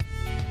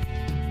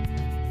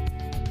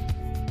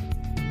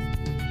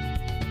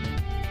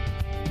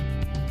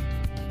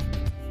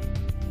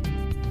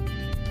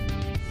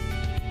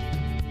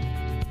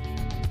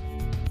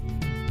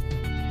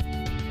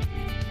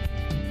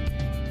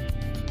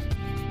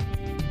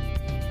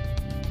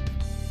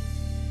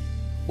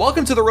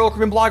Welcome to the Royal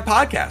Caribbean Blog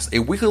Podcast, a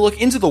weekly look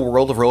into the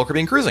world of Royal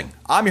Caribbean cruising.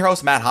 I'm your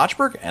host, Matt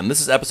Hochberg, and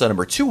this is episode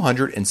number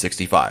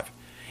 265.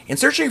 In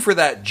searching for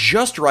that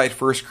just right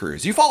first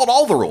cruise, you followed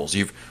all the rules.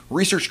 You've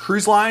researched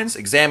cruise lines,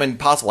 examined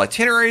possible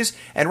itineraries,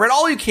 and read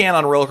all you can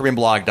on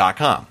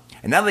RoyalCaribbeanBlog.com.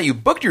 And now that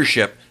you've booked your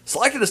ship,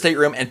 selected a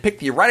stateroom, and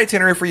picked the right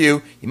itinerary for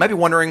you, you might be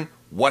wondering,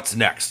 what's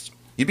next?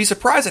 You'd be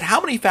surprised at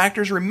how many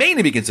factors remain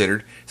to be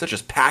considered, such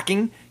as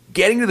packing,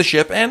 getting to the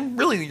ship, and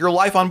really your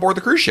life on board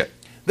the cruise ship.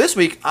 This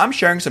week, I'm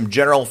sharing some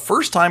general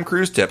first-time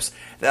cruise tips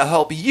that'll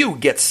help you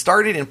get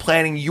started in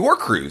planning your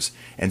cruise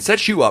and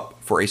set you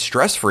up for a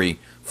stress-free,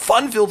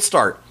 fun-filled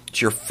start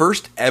to your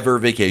first ever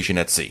vacation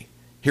at sea.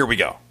 Here we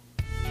go.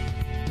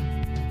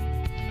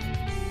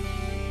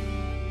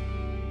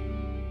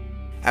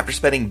 After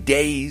spending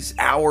days,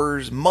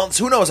 hours, months,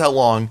 who knows how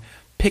long,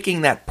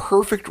 picking that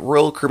perfect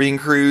Royal Caribbean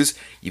cruise,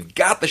 you've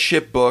got the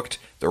ship booked,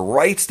 the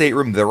right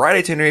stateroom, the right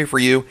itinerary for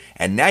you,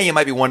 and now you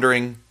might be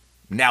wondering,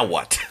 now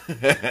what?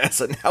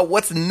 So now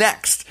what's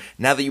next?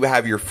 Now that you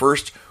have your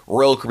first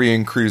Royal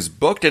Caribbean cruise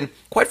booked, and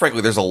quite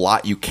frankly, there's a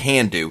lot you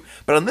can do.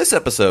 But on this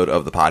episode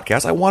of the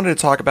podcast, I wanted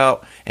to talk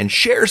about and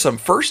share some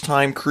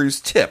first-time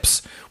cruise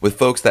tips with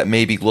folks that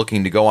may be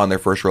looking to go on their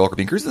first Royal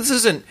Caribbean cruise. This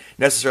isn't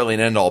necessarily an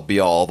end-all,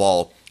 be-all of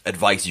all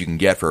advice you can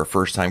get for a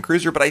first-time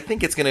cruiser, but I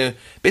think it's going to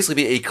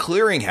basically be a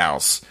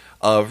clearinghouse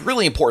of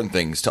really important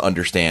things to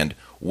understand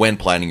when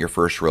planning your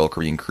first Royal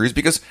Caribbean cruise,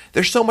 because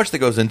there's so much that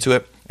goes into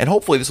it, and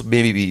hopefully this will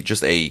maybe be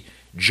just a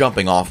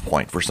jumping off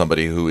point for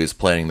somebody who is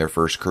planning their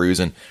first cruise.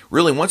 And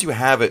really, once you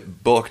have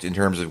it booked in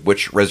terms of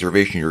which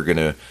reservation you're going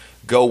to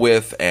go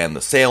with and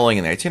the sailing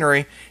and the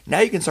itinerary, now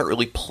you can start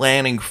really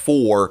planning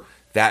for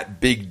that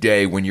big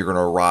day when you're going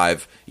to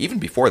arrive, even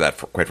before that,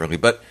 quite frankly,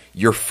 but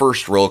your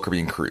first Royal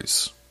Caribbean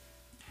cruise.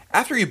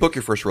 After you book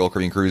your first Royal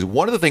Caribbean cruise,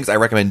 one of the things I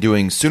recommend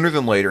doing sooner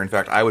than later, in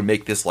fact, I would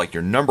make this like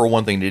your number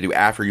one thing to do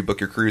after you book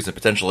your cruise, and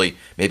potentially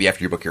maybe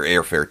after you book your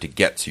airfare to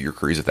get to your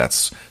cruise if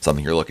that's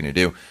something you're looking to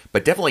do,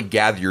 but definitely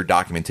gather your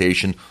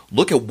documentation,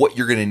 look at what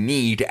you're going to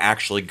need to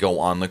actually go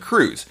on the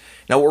cruise.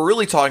 Now, what we're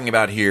really talking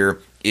about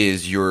here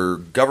is your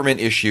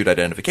government-issued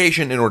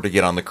identification in order to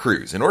get on the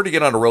cruise. In order to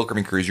get on a Royal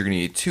Caribbean cruise, you're going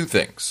to need two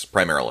things,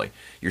 primarily.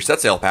 Your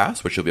set sail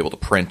pass, which you'll be able to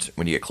print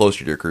when you get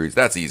closer to your cruise.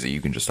 That's easy.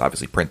 You can just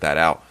obviously print that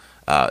out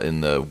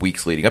in the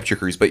weeks leading up to your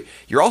cruise, but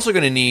you're also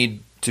going to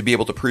need to be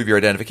able to prove your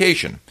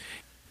identification.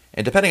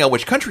 And depending on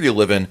which country you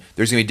live in,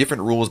 there's going to be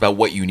different rules about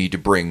what you need to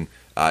bring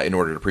in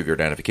order to prove your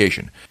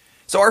identification.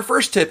 So our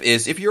first tip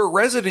is, if you're a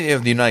resident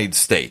of the United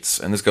States,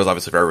 and this goes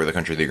obviously for every other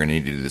country that you're going to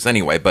need to do this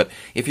anyway, but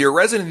if you're a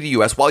resident of the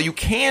U.S., while you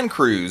can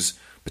cruise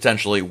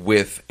potentially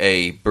with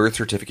a birth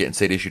certificate and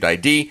state-issued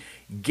ID,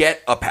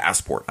 get a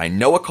passport. I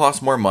know it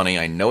costs more money,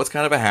 I know it's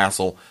kind of a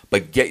hassle,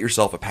 but get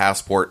yourself a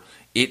passport.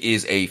 It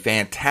is a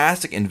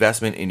fantastic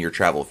investment in your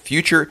travel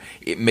future.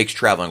 It makes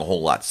traveling a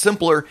whole lot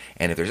simpler.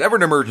 And if there's ever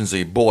an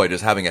emergency, boy, does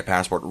having a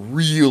passport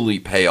really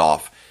pay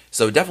off.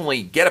 So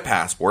definitely get a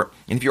passport.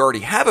 And if you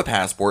already have a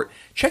passport,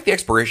 check the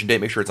expiration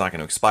date. Make sure it's not going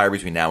to expire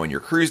between now and your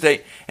cruise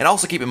date. And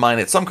also keep in mind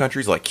that some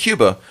countries like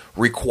Cuba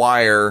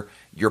require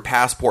your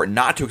passport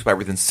not to expire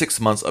within 6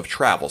 months of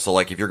travel. So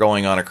like if you're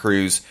going on a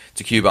cruise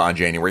to Cuba on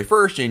January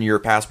 1st and your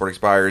passport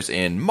expires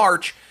in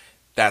March,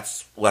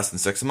 that's less than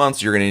 6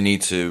 months. You're going to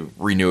need to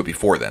renew it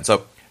before then.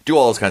 So do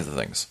all those kinds of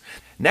things.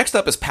 Next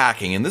up is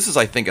packing, and this is,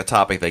 I think, a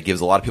topic that gives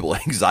a lot of people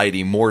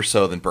anxiety more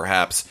so than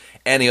perhaps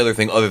any other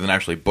thing other than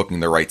actually booking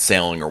the right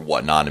sailing or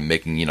whatnot and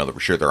making,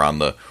 sure they're on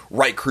the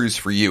right cruise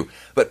for you.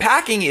 But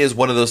packing is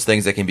one of those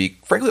things that can be,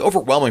 frankly,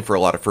 overwhelming for a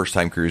lot of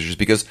first-time cruisers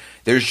because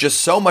there's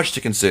just so much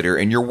to consider,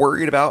 and you're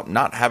worried about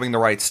not having the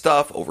right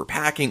stuff,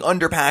 overpacking,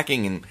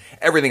 underpacking, and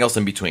everything else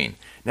in between.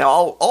 Now,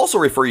 I'll also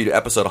refer you to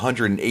episode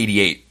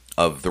 188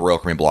 of the Royal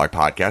Caribbean Blog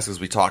Podcast, as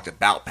we talked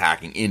about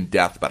packing in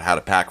depth, about how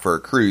to pack for a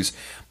cruise.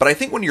 But I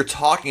think when you're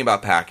talking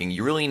about packing,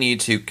 you really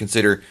need to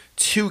consider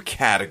two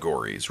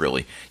categories,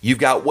 really. You've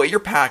got what you're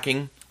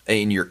packing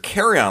in your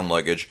carry-on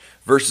luggage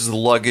versus the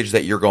luggage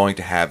that you're going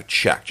to have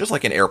checked, just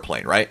like an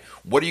airplane, right?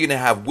 What are you going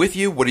to have with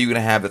you? What are you going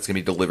to have that's going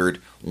to be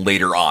delivered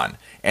later on?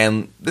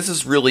 And this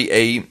is really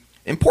a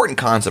important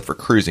concept for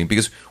cruising,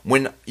 because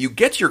when you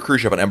get to your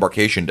cruise ship on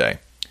embarkation day,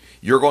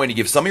 you're going to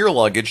give some of your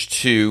luggage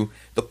to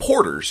the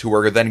porters who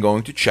are then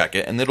going to check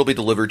it, and it'll be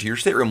delivered to your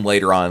stateroom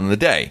later on in the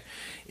day.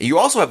 You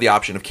also have the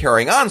option of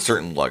carrying on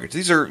certain luggage.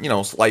 These are,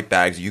 light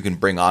bags you can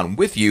bring on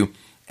with you,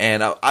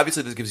 and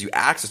obviously this gives you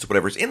access to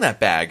whatever's in that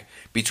bag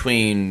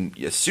between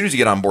as soon as you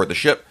get on board the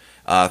ship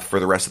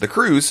for the rest of the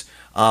cruise,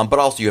 but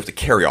also you have to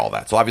carry all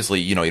that. So obviously,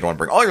 you don't want to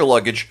bring all your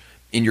luggage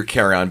in your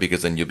carry-on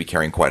because then you'll be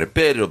carrying quite a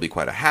bit. It'll be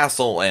quite a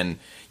hassle, and,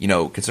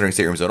 considering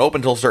staterooms don't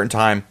open until a certain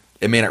time,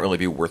 it may not really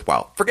be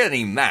worthwhile. Forget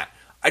even that.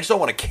 I just don't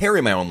want to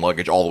carry my own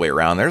luggage all the way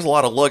around. There's a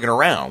lot of lugging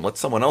around. Let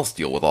someone else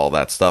deal with all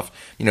that stuff.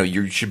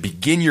 You should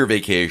begin your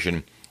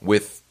vacation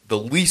with the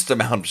least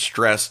amount of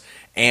stress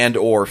and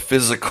or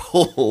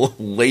physical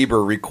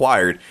labor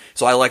required.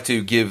 So I like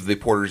to give the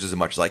porters as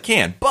much as I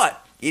can.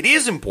 But it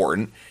is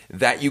important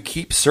that you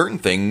keep certain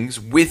things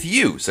with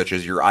you, such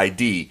as your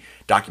ID,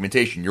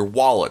 documentation, your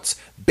wallets,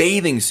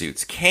 bathing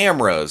suits,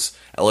 cameras,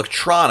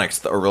 electronics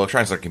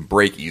that can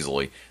break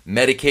easily,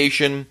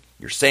 medication,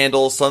 your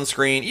sandals,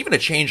 sunscreen, even a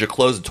change of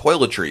clothes and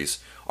toiletries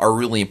are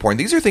really important.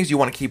 These are things you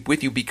want to keep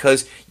with you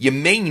because you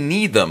may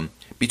need them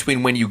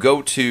between when you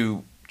go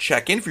to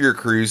check in for your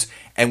cruise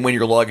and when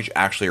your luggage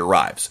actually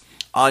arrives.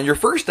 On your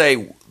first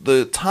day,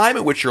 the time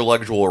at which your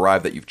luggage will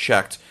arrive that you've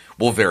checked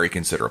will vary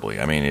considerably.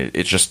 I mean,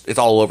 it's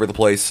all over the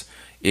place.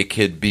 It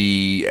could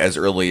be as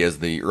early as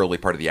the early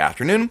part of the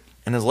afternoon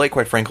and as late,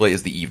 quite frankly,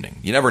 as the evening.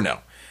 You never know.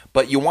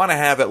 But you want to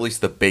have at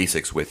least the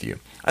basics with you.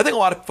 I think a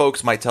lot of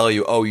folks might tell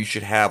you, oh, you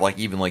should have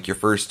even your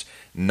first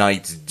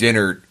night's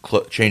dinner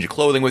change of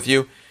clothing with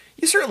you.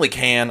 You certainly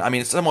can. I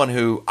mean, it's someone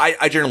who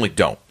I generally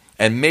don't.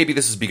 And maybe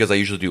this is because I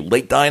usually do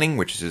late dining,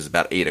 which is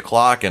about 8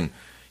 o'clock. And,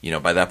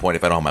 by that point,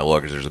 if I don't have my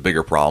luggage, there's a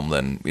bigger problem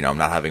than, I'm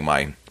not having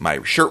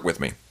my shirt with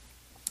me.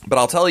 But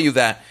I'll tell you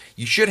that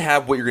you should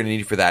have what you're going to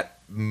need for that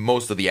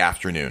most of the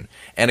afternoon.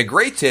 And a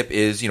great tip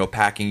is,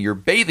 packing your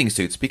bathing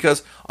suits,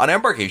 because on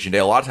embarkation day,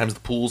 a lot of times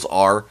the pools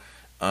are,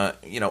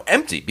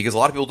 empty because a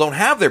lot of people don't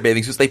have their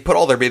bathing suits. They put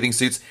all their bathing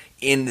suits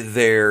in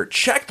their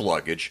checked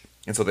luggage,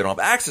 and so they don't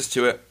have access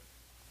to it.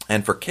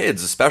 And for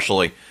kids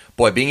especially,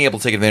 boy, being able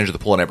to take advantage of the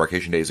pool on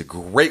embarkation day is a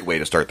great way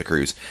to start the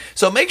cruise.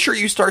 So make sure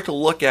you start to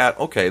look at,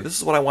 okay, this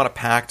is what I want to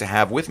pack to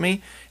have with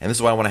me, and this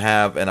is what I want to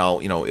have, and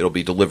it'll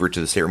be delivered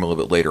to the stateroom a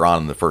little bit later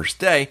on in the first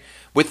day,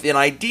 with an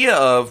idea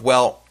of,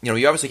 well, you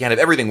obviously can't have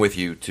everything with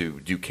you to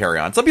do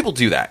carry-on. Some people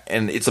do that,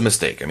 and it's a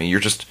mistake. I mean,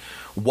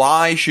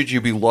 why should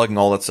you be lugging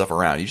all that stuff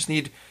around? You just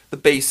need the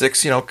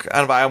basics,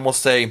 I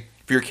almost say,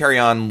 for your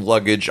carry-on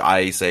luggage,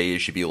 I say it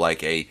should be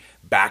like a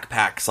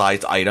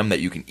backpack-sized item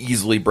that you can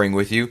easily bring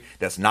with you.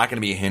 That's not going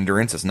to be a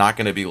hindrance. It's not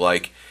going to be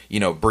like,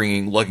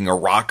 lugging a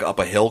rock up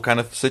a hill kind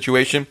of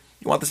situation.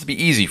 You want this to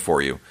be easy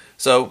for you.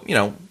 So,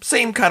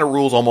 same kind of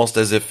rules almost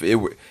as if you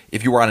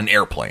were on an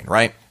airplane,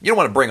 right? You don't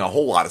want to bring a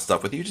whole lot of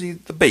stuff with you. You just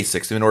need the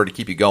basics in order to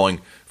keep you going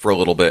for a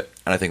little bit.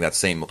 And I think that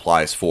same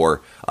applies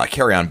for a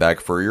carry-on bag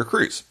for your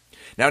cruise.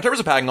 Now, in terms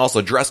of packing,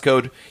 also dress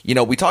code.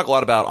 We talk a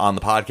lot about on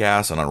the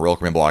podcast and on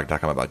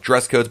RoyalCaribbeanBlog.com about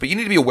dress codes, but you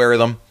need to be aware of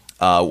them.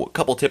 A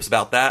couple tips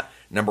about that.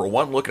 Number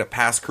one, look at a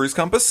past cruise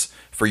compass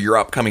for your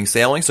upcoming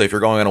sailing. So if you're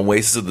going on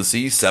Oasis of the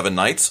Seas 7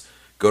 nights,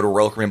 go to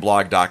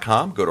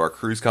RoyalCaribbeanBlog.com, go to our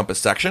cruise compass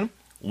section,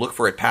 look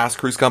for a past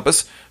cruise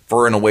compass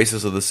for an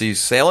Oasis of the Seas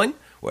sailing,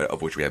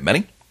 of which we have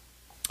many,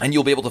 and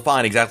you'll be able to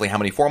find exactly how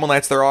many formal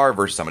nights there are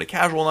versus how many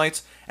casual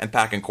nights, and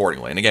pack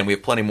accordingly. And again, we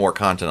have plenty more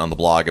content on the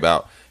blog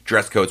about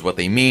dress codes, what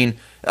they mean.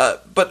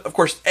 But of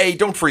course,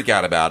 don't freak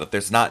out about it.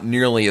 There's not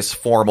nearly as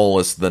formal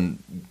as the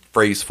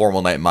phrase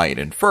formal night might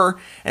infer.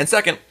 And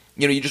second,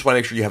 you just want to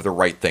make sure you have the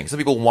right thing. Some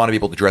people want to be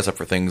able to dress up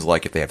for things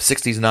like if they have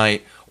 60s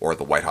night or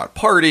the White Hot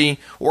Party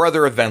or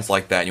other events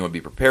like that, and you want to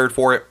be prepared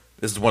for it.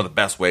 This is one of the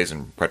best ways,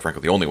 and quite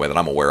frankly, the only way that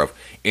I'm aware of,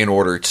 in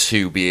order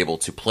to be able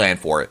to plan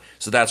for it.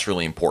 So that's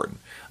really important.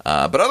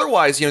 But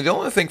otherwise, the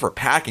only thing for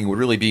packing would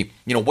really be,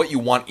 what you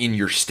want in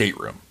your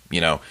stateroom.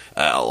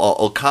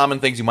 Common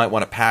things you might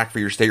want to pack for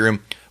your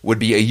stateroom would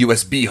be a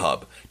USB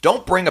hub.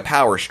 Don't bring a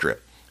power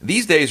strip.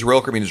 These days,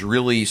 Royal Caribbean is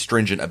really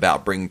stringent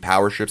about bringing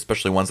power strips,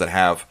 especially ones that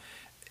have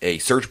a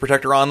surge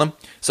protector on them.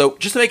 So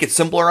just to make it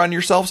simpler on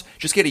yourselves,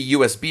 just get a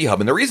USB hub.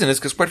 And the reason is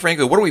because, quite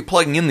frankly, what are we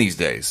plugging in these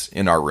days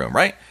in our room,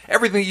 right?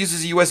 Everything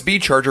uses a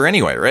USB charger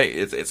anyway, right?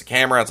 It's a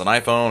camera, it's an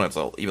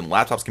iPhone, even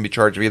laptops can be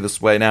charged via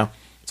this way now.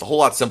 It's a whole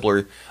lot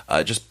simpler.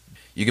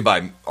 You can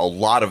buy a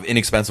lot of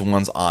inexpensive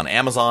ones on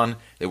Amazon.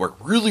 They work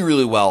really,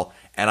 really well,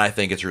 and I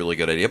think it's a really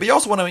good idea. But you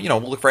also want to,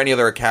 look for any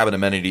other cabin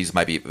amenities that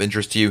might be of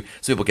interest to you.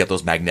 So people get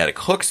those magnetic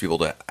hooks, people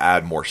to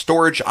add more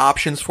storage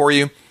options for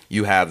you.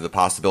 You have the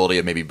possibility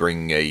of maybe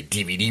bringing a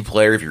DVD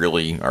player if you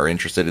really are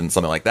interested in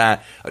something like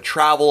that, a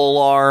travel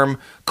alarm,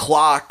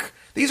 clock.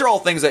 These are all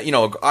things that,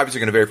 obviously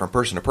going to vary from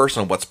person to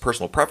person on what's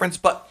personal preference,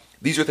 but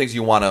these are things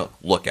you want to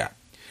look at.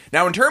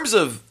 Now, in terms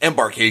of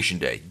embarkation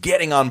day,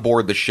 getting on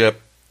board the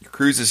ship, your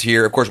cruise is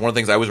here. Of course, one of the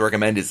things I always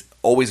recommend is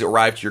always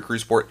arrive to your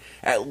cruise port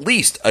at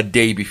least a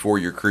day before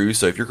your cruise.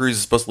 So if your cruise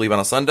is supposed to leave on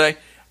a Sunday,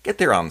 get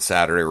there on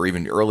Saturday or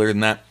even earlier than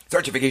that.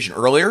 Start your vacation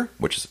earlier,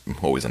 which is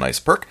always a nice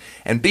perk.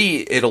 And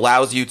B, it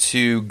allows you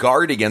to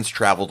guard against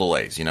travel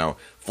delays.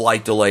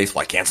 Flight delays,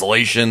 flight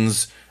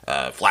cancellations,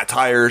 flat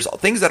tires,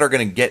 things that are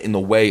going to get in the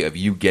way of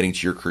you getting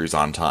to your cruise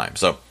on time.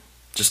 So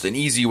just an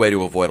easy way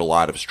to avoid a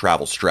lot of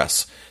travel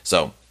stress.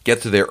 So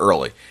get to there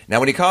early. Now,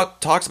 when he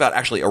talks about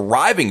actually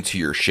arriving to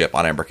your ship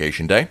on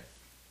embarkation day,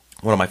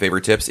 one of my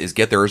favorite tips is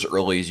get there as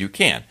early as you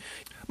can.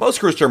 Most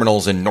cruise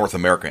terminals in North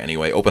America,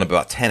 anyway, open up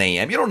about 10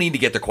 a.m. You don't need to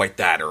get there quite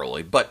that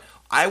early, but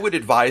I would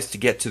advise to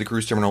get to the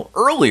cruise terminal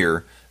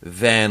earlier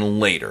than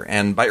later.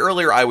 And by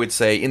earlier, I would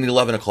say in the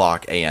 11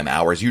 o'clock a.m.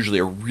 hour is usually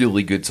a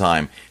really good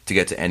time to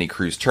get to any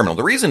cruise terminal.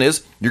 The reason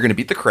is you're going to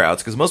beat the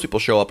crowds because most people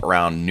show up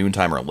around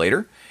noontime or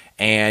later,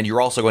 and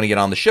you're also going to get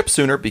on the ship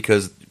sooner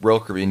because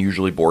Royal Caribbean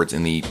usually boards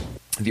in the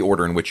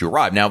order in which you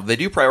arrive. Now, they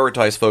do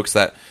prioritize folks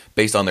that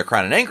based on their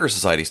Crown and Anchor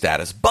Society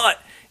status, but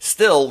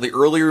still, the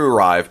earlier you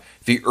arrive,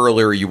 the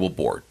earlier you will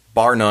board.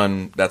 bar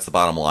none. That's the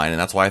bottom line, and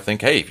that's why I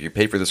think, hey, if you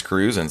pay for this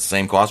cruise and it's the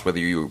same cost whether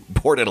you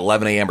board at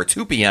 11 a.m. or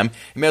 2 p.m.,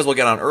 you may as well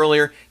get on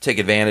earlier, take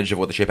advantage of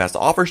what the ship has to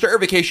offer, start your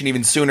vacation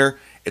even sooner.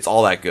 It's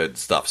all that good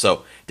stuff.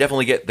 So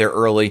definitely get there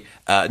early.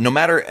 No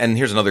matter, and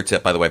here's another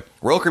tip, by the way,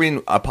 Royal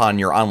Caribbean, upon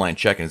your online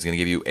check-in, is going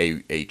to give you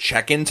a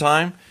check-in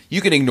time.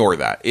 You can ignore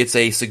that. It's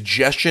a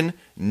suggestion,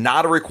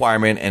 not a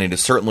requirement, and it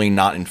is certainly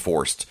not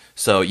enforced.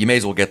 So you may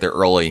as well get there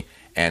early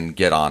and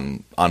get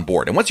on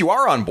board. And once you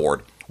are on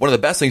board, one of the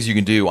best things you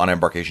can do on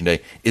embarkation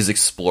day is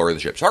explore the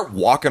ship. Start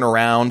walking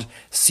around,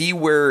 see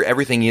where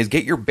everything is,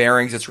 get your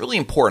bearings. It's really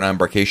important on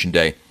embarkation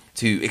day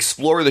to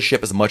explore the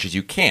ship as much as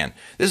you can.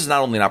 This is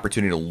not only an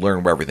opportunity to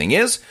learn where everything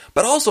is,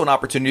 but also an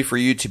opportunity for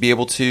you to be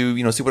able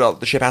to, see what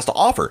the ship has to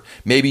offer.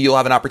 Maybe you'll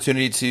have an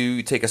opportunity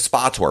to take a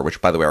spa tour, which,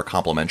 by the way, are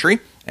complimentary,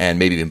 and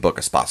maybe even book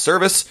a spa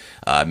service,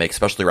 make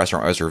specialty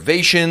restaurant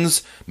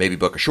reservations, maybe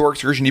book a shore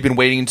excursion you've been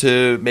waiting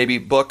to maybe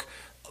book.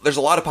 There's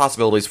a lot of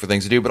possibilities for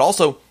things to do, but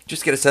also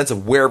just get a sense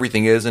of where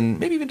everything is and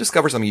maybe even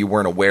discover something you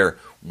weren't aware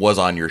was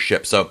on your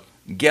ship. So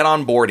get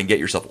on board and get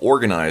yourself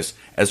organized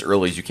as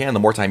early as you can. The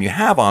more time you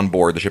have on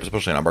board the ship,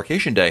 especially on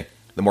embarkation day,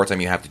 the more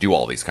time you have to do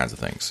all these kinds of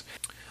things.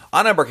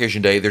 On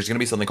embarkation day, there's going to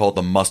be something called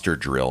the muster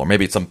drill, or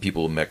maybe some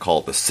people may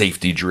call it the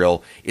safety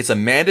drill. It's a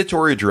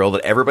mandatory drill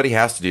that everybody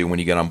has to do when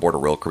you get on board a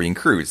Royal Caribbean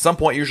cruise. At some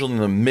point, usually in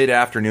the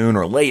mid-afternoon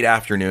or late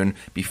afternoon,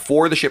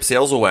 before the ship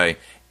sails away,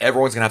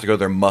 everyone's going to have to go to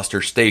their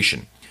muster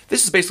station.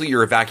 This is basically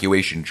your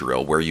evacuation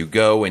drill, where you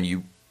go and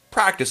you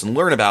practice and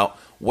learn about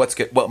what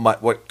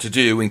to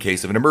do in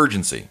case of an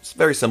emergency. It's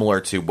very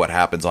similar to what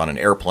happens on an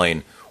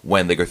airplane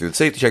when they go through the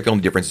safety check. The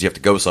only difference is you have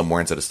to go somewhere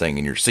instead of staying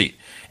in your seat.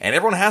 And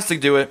everyone has to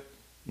do it.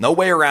 No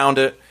way around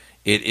it.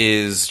 It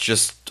is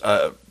just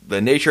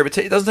the nature of it.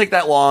 It doesn't take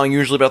that long,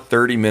 usually about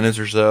 30 minutes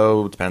or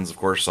so. It depends, of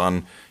course,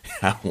 on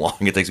how long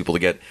it takes people to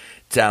get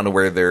down to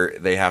where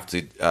they have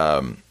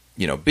to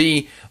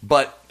be.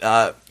 But,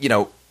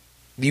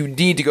 you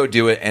need to go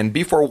do it, and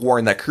be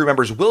forewarned that crew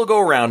members will go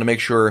around to make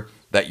sure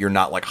that you're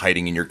not like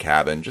hiding in your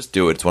cabin. Just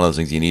do it. It's one of those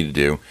things you need to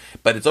do.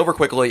 But it's over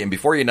quickly, and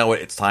before you know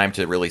it, it's time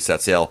to really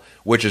set sail,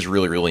 which is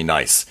really, really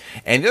nice.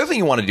 And the other thing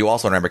you want to do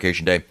also on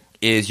embarkation day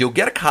is you'll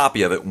get a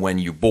copy of it when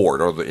you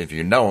board, or if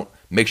you don't,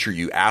 make sure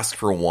you ask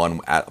for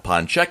one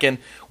upon check-in,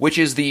 which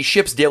is the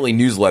ship's daily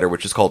newsletter,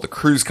 which is called the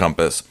Cruise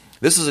Compass.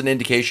 This is an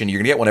indication you're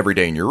going to get one every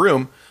day in your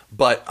room,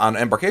 but on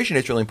embarkation,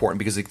 it's really important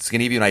because it's going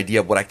to give you an idea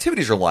of what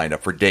activities are lined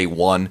up for day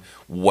one,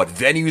 what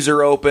venues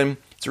are open.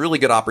 It's a really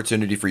good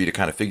opportunity for you to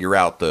kind of figure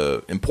out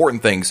the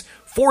important things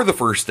for the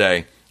first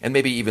day, and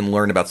maybe even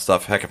learn about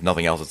stuff. Heck, if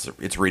nothing else,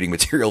 it's reading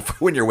material for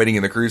when you're waiting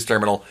in the cruise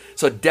terminal.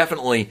 So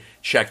definitely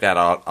check that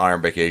out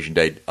on vacation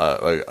day.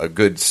 A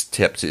good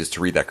tip is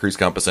to read that Cruise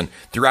Compass and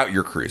throughout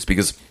your cruise,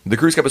 because the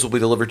Cruise Compass will be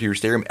delivered to your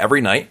stateroom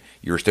every night.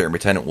 Your stateroom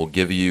attendant will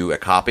give you a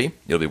copy.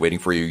 It'll be waiting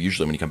for you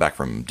usually when you come back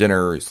from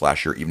dinner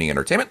 / your evening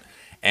entertainment.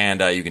 And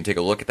you can take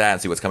a look at that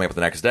and see what's coming up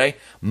the next day.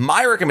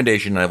 My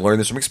recommendation, and I've learned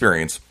this from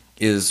experience,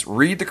 is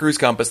read the Cruise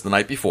Compass the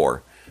night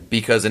before.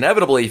 Because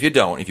inevitably, if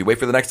you wait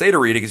for the next day to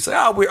read it, you can say,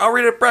 I'll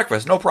read it at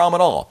breakfast, no problem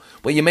at all.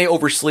 But you may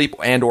oversleep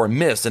and or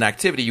miss an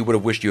activity you would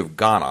have wished you have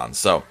gone on.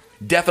 So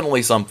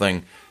definitely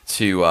something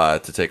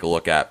to take a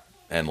look at.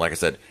 And like I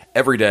said,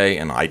 every day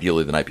and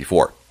ideally the night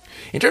before.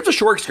 In terms of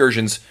shore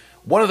excursions,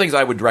 one of the things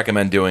I would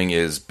recommend doing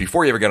is,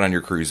 before you ever get on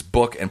your cruise,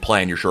 book and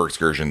plan your shore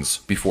excursions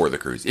before the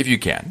cruise, if you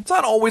can. It's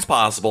not always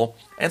possible,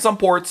 and some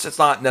ports it's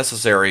not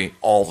necessary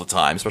all the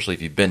time, especially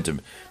if you've been to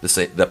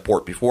that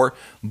port before.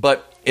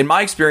 But in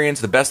my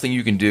experience, the best thing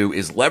you can do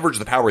is leverage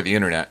the power of the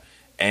internet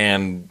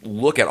and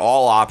look at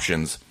all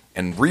options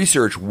and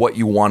research what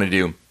you want to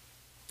do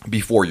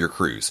before your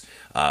cruise.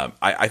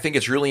 I think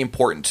it's really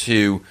important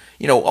to,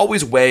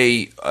 always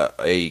weigh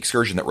a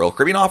excursion that Royal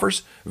Caribbean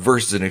offers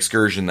versus an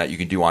excursion that you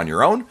can do on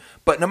your own.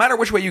 But no matter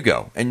which way you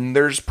go, and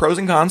there's pros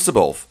and cons to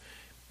both,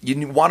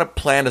 you want to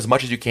plan as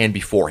much as you can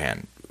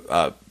beforehand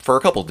for a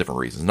couple of different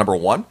reasons. Number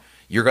one,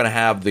 you're going to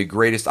have the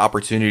greatest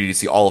opportunity to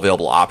see all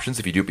available options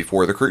if you do it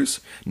before the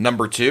cruise.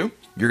 Number two,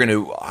 you're going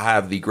to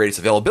have the greatest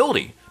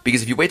availability,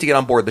 because if you wait to get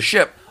on board the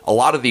ship, a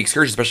lot of the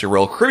excursions, especially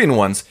Royal Caribbean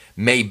ones,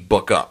 may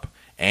book up.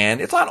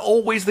 And it's not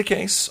always the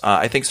case.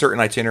 I think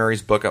certain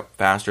itineraries book up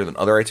faster than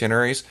other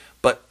itineraries.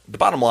 But the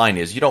bottom line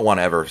is, you don't want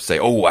to ever say,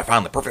 I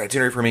found the perfect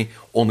itinerary for me,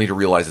 only to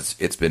realize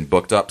it's been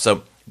booked up.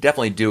 So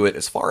definitely do it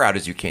as far out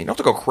as you can. You don't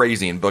have to go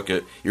crazy and book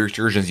your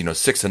excursions,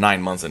 6 to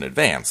 9 months in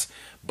advance.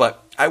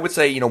 But I would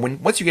say,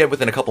 once you get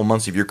within a couple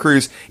months of your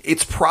cruise,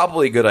 it's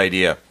probably a good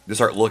idea to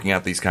start looking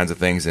at these kinds of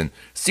things and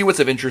see what's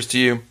of interest to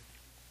you.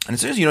 And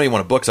as soon as you know you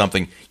want to book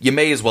something, you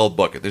may as well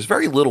book it. There's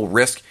very little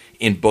risk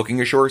in booking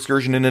a shore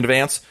excursion in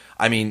advance.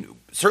 I mean,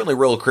 certainly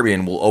Royal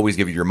Caribbean will always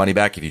give you your money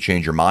back if you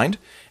change your mind,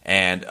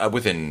 and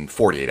within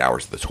 48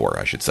 hours of the tour,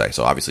 I should say.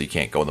 So obviously you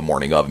can't go in the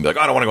morning of and be like,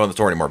 I don't want to go on the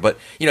tour anymore. But,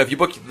 if you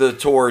book the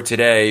tour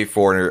today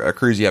for a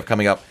cruise you have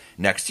coming up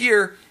next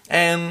year,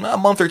 and a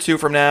month or two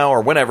from now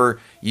or whenever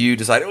you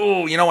decide,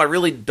 I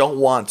really don't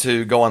want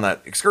to go on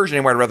that excursion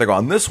anymore, I'd rather go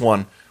on this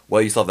one,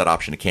 well, you still have that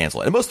option to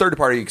cancel it. And most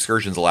third-party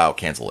excursions allow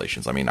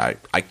cancellations. I mean,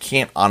 I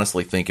can't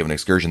honestly think of an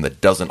excursion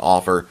that doesn't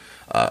offer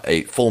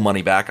a full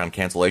money back on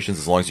cancellations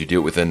as long as you do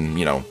it within,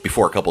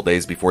 before a couple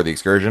days before the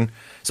excursion.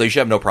 So you should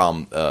have no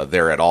problem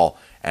there at all.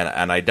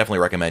 And I definitely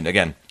recommend,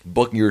 again,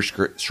 booking your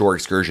shore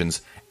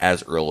excursions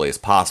as early as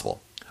possible.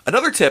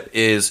 Another tip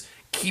is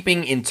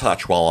keeping in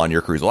touch while on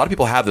your cruise. A lot of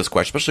people have this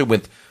question, especially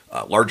with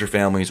larger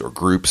families or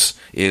groups,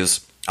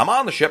 is I'm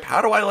on the ship.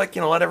 How do I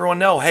let everyone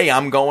know, hey,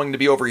 I'm going to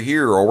be over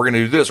here, or we're going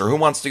to do this, or who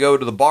wants to go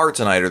to the bar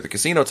tonight or the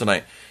casino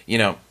tonight?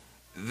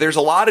 There's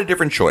a lot of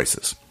different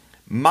choices.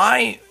 In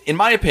my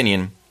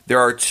opinion, there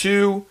are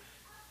two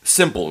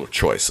simple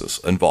choices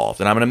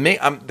involved, and I'm going to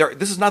make.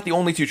 This is not the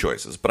only two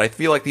choices, but I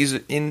feel like these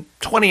in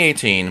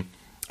 2018,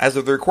 as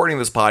of the recording of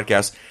this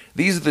podcast,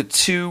 these are the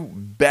two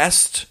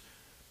best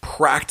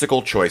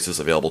practical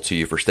choices available to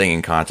you for staying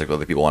in contact with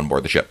other people on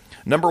board the ship.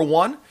 Number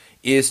one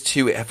is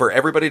for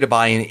everybody to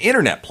buy an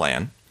internet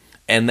plan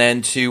and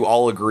then to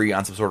all agree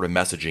on some sort of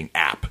messaging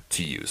app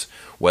to use,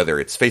 whether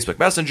it's Facebook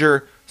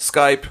Messenger,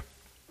 Skype,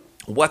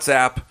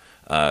 WhatsApp.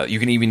 You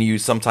can even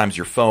use sometimes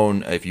your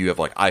phone. If you have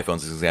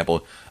iPhones, as an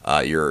example,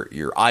 your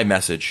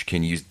iMessage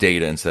can use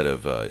data instead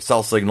of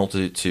cell signal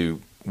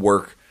to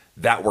work.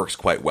 That works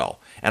quite well.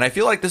 And I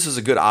feel like this is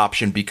a good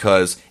option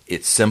because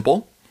it's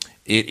simple.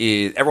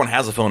 Everyone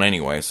has a phone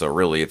anyway, so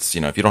really it's,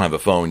 if you don't have a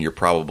phone, you're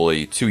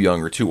probably too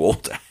young or too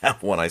old to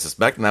have one, I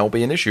suspect, and that will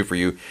be an issue for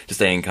you to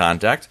stay in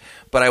contact.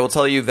 But I will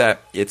tell you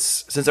that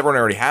since everyone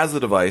already has the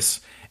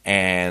device,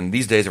 and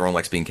these days everyone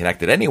likes being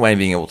connected anyway, and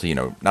being able to,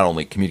 not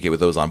only communicate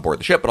with those on board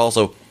the ship, but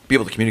also be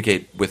able to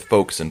communicate with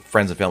folks and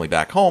friends and family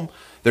back home,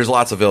 there's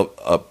lots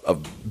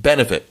of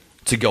benefit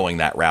to going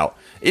that route.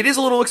 It is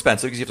a little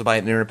expensive because you have to buy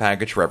an internet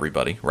package for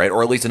everybody, right?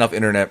 Or at least enough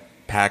internet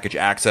package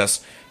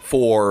access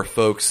for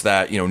folks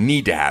that,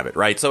 need to have it,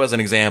 right? So as an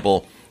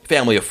example,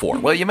 family of 4.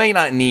 Well, you may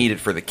not need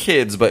it for the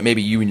kids, but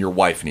maybe you and your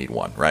wife need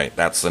one, right?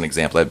 That's an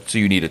example. So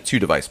you need a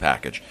 2-device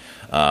package.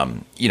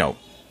 Kind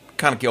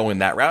of going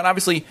that route. And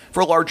obviously,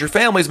 for larger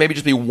families, maybe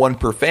just be one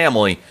per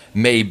family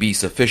may be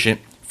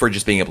sufficient for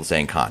just being able to stay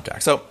in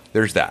contact. So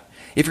there's that.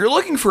 If you're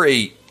looking for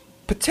a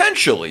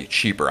potentially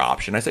cheaper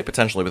option, I say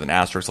potentially with an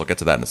asterisk, I'll get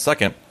to that in a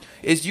second,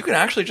 is you can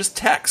actually just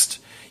text.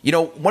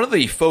 One of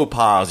the faux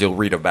pas you'll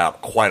read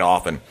about quite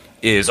often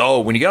is,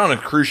 when you get on a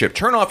cruise ship,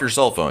 turn off your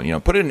cell phone,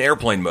 put it in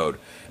airplane mode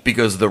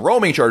because the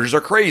roaming charges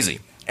are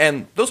crazy.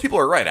 And those people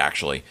are right,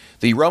 actually.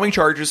 The roaming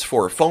charges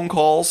for phone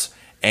calls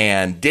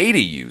and data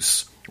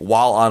use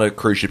while on a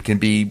cruise ship can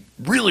be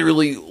really,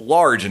 really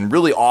large and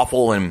really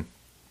awful, and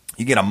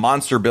you get a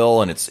monster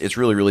bill, and it's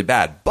really, really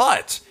bad.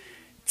 But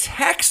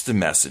text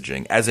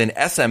messaging, as in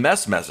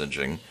SMS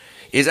messaging,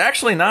 is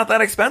actually not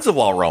that expensive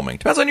while roaming.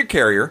 Depends on your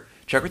carrier.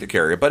 Check with your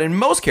carrier. But in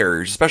most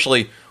carriers,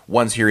 especially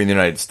ones here in the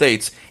United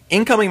States,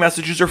 incoming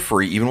messages are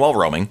free even while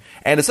roaming.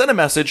 And to send a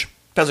message,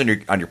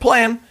 depends on your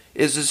plan,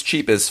 is as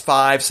cheap as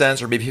 5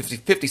 cents or maybe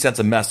 50 cents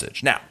a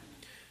message. Now,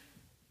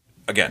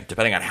 again,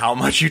 depending on how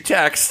much you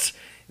text,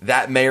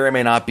 that may or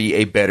may not be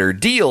a better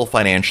deal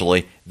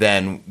financially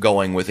than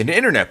going with an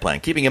internet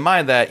plan. Keeping in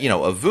mind that, a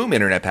Voom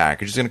internet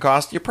package is going to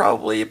cost you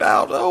probably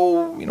about, the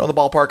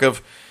ballpark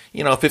of,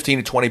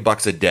 15 to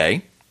 $20 a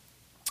day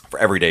for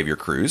every day of your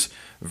cruise.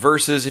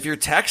 Versus if you're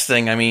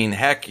texting,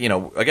 heck,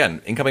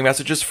 again, incoming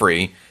message is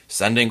free.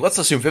 Sending, let's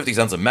assume 50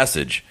 cents a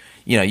message.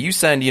 You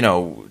send,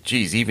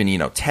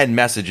 even, 10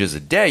 messages a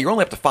day, you're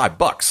only up to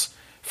 $5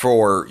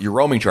 for your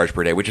roaming charge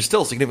per day, which is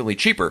still significantly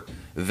cheaper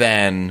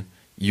than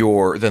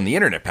the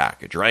internet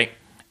package, right?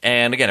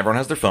 And again, everyone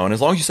has their phone.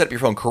 As long as you set up your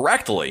phone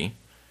correctly,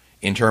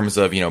 in terms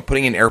of,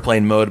 putting in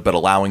airplane mode, but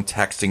allowing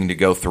texting to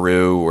go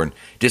through, or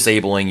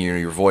disabling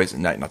your voice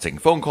and not taking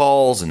phone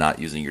calls and not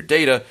using your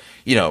data,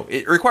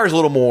 it requires a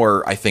little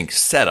more, I think,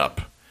 setup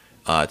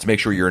to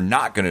make sure you're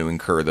not going to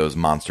incur those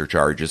monster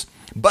charges.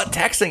 But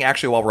texting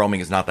actually while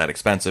roaming is not that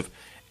expensive.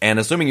 And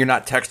assuming you're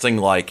not texting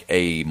like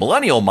a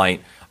millennial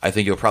might, I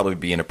think you'll probably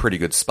be in a pretty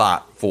good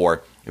spot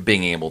for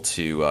being able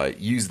to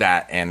use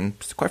that and,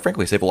 quite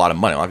frankly, save a lot of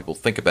money. A lot of people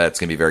think about it's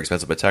going to be very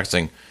expensive, but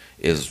texting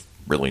is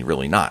really,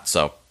 really not.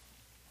 So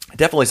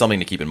definitely something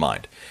to keep in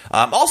mind.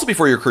 Also,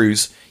 before your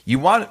cruise, you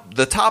want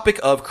the topic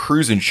of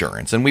cruise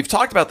insurance. And we've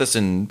talked about this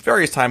in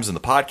various times in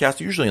the podcast,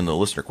 usually in the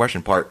listener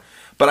question part.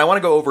 But I want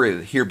to go over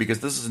it here because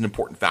this is an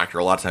important factor.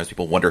 A lot of times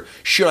people wonder,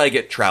 should I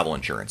get travel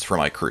insurance for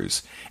my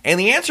cruise? And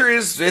the answer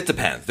is, it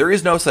depends. There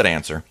is no set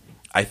answer.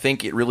 I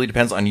think it really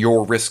depends on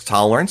your risk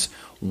tolerance,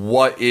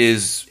 what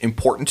is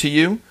important to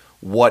you,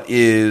 what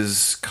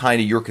is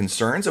kind of your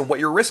concerns, and what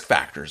your risk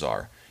factors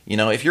are.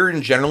 If you're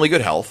in generally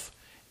good health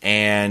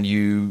and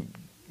you're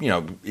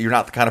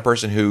not the kind of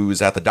person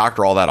who's at the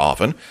doctor all that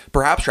often,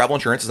 perhaps travel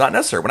insurance is not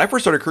necessary. When I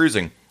first started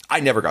cruising,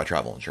 I never got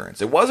travel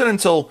insurance. It wasn't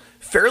until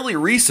fairly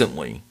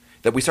recently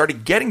that we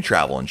started getting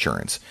travel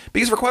insurance.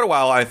 Because for quite a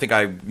while, I think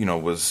I,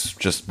 was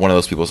just one of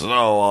those people who says,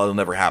 well, it'll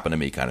never happen to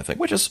me kind of thing,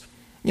 which is,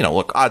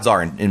 look, odds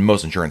are in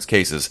most insurance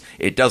cases,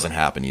 it doesn't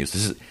happen to you.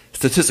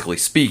 Statistically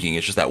speaking,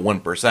 it's just that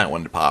 1%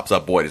 when it pops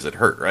up, boy, does it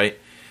hurt, right?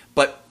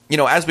 But,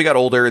 as we got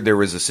older, there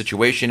was a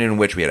situation in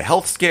which we had a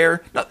health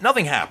scare.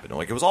 Nothing happened.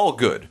 Like, it was all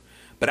good.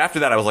 But after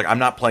that, I was like, I'm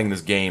not playing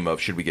this game of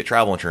should we get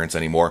travel insurance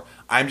anymore.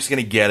 I'm just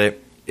going to get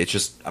it. It's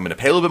just, I'm going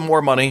to pay a little bit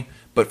more money.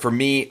 But for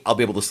me, I'll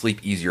be able to sleep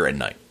easier at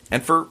night.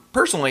 And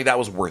personally, that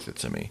was worth it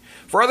to me.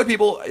 For other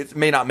people, it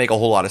may not make a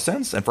whole lot of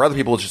sense. And for other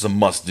people, it's just a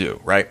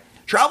must-do, right?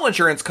 Travel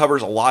insurance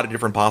covers a lot of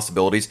different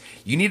possibilities.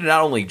 You need to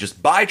not only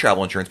just buy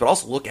travel insurance, but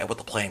also look at what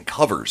the plan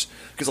covers.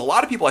 Because a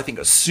lot of people, I think,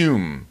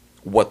 assume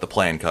what the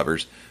plan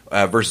covers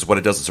versus what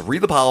it doesn't. So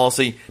read the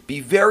policy, be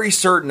very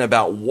certain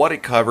about what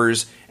it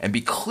covers, and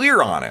be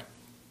clear on it.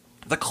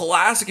 The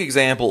classic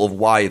example of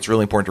why it's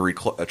really important to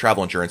read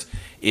travel insurance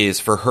is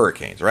for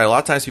hurricanes, right? A lot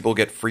of times people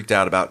get freaked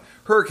out about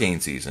hurricane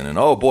season, and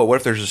oh boy, what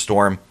if there's a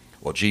storm?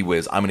 Well, gee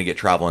whiz, I'm going to get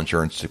travel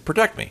insurance to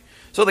protect me.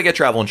 So they get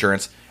travel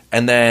insurance,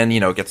 and then,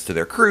 it gets to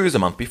their cruise a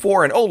month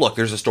before, and oh look,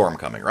 there's a storm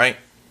coming, right?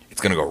 It's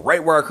going to go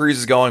right where our cruise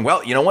is going.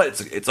 Well, you know what?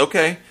 It's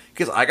okay,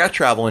 because I got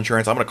travel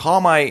insurance. I'm going to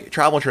call my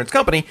travel insurance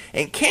company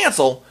and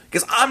cancel,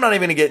 because I'm not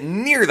even going to get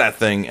near that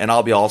thing, and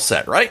I'll be all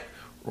set, right?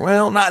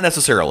 Well, not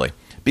necessarily.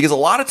 Because a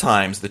lot of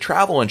times, the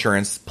travel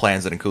insurance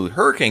plans that include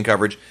hurricane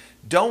coverage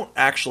don't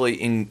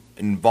actually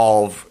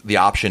involve the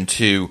option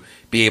to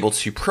be able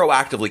to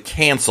proactively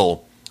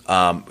cancel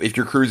if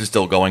your cruise is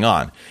still going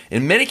on.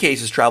 In many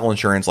cases, travel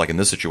insurance, like in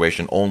this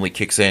situation, only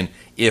kicks in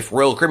if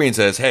Royal Caribbean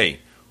says, hey,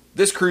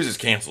 this cruise is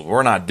canceled,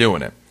 we're not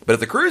doing it. But if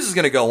the cruise is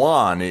going to go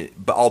on,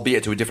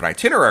 albeit to a different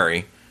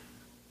itinerary,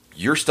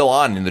 you're still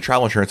on and the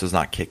travel insurance does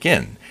not kick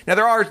in. Now,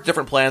 there are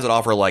different plans that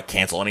offer like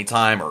cancel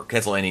anytime or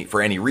cancel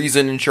for any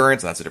reason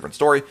insurance, and that's a different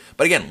story.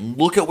 But again,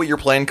 look at what your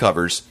plan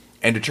covers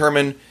and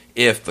determine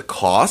if the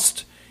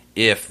cost,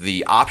 if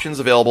the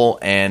options available,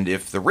 and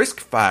if the risk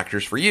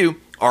factors for you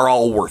are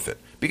all worth it.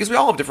 Because we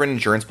all have different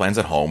insurance plans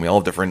at home. We all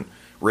have different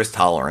risk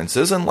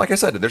tolerances. And like I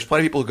said, there's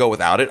plenty of people who go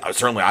without it.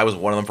 Certainly, I was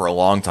one of them for a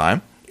long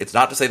time. It's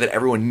not to say that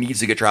everyone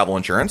needs to get travel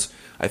insurance.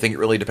 I think it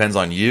really depends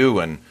on you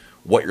and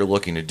what you're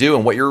looking to do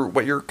and what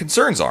your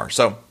concerns are.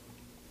 So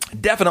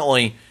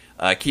definitely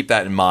keep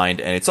that in mind,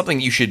 and it's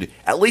something you should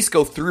at least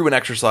go through an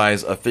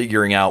exercise of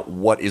figuring out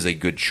what is a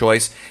good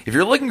choice. If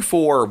you're looking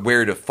for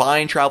where to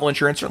find travel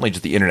insurance, certainly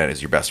just the internet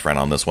is your best friend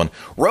on this one.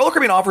 Royal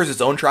Caribbean offers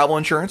its own travel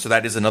insurance, so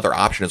that is another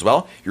option as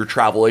well. Your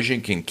travel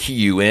agent can key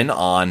you in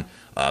on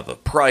the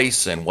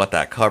price and what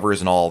that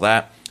covers and all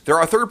that. There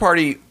are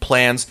third-party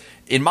plans.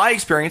 In my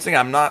experience,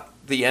 I'm not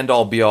the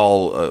end-all,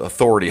 be-all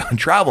authority on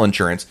travel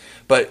insurance,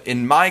 but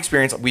in my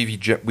experience,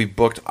 we've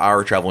booked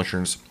our travel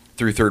insurance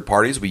through third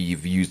parties.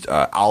 We've used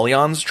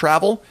Allianz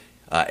Travel,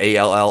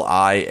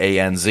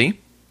 Allianz,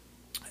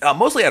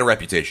 mostly out of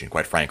reputation,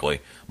 quite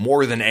frankly,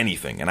 more than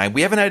anything. And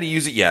we haven't had to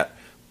use it yet,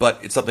 but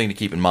it's something to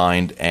keep in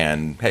mind.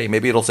 And hey,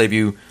 maybe it'll save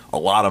you a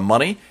lot of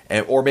money,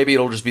 or maybe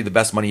it'll just be the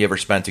best money you ever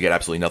spent to get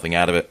absolutely nothing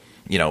out of it.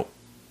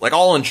 Like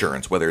all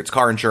insurance, whether it's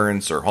car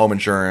insurance or home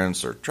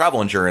insurance or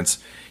travel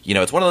insurance,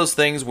 it's one of those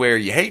things where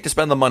you hate to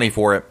spend the money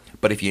for it,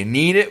 but if you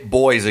need it,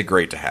 boy, is it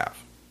great to have.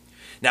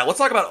 Now, let's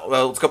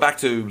go back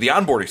to the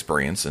onboard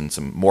experience and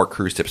some more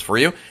cruise tips for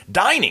you.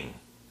 Dining,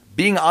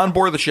 being on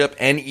board the ship,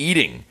 and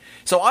eating.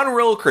 So on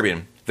Royal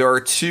Caribbean, there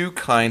are two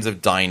kinds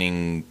of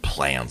dining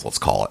plans, let's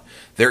call it.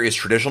 There is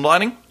traditional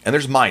dining, and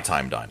there's My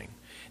Time dining.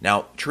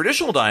 Now,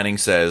 traditional dining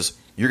says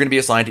you're going to be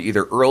assigned to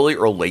either early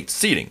or late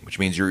seating, which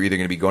means you're either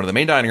going to be going to the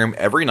main dining room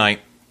every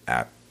night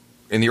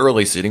in the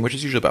early seating, which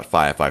is usually about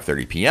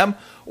 5:30 p.m.,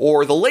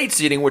 or the late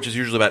seating, which is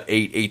usually about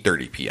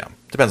 8:30 p.m.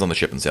 Depends on the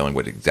ship and sailing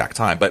what exact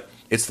time, but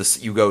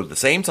you go at the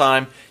same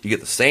time, you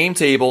get the same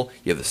table,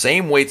 you have the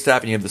same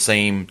waitstaff, and you have the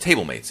same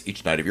table mates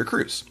each night of your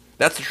cruise.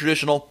 That's the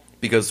traditional,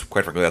 because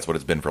quite frankly, that's what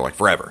it's been for like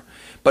forever.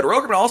 But Royal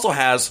Caribbean also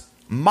has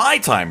My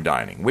Time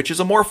dining, which is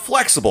a more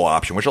flexible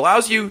option, which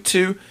allows you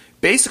to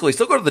basically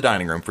still go to the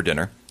dining room for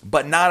dinner,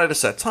 but not at a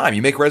set time.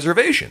 You make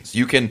reservations.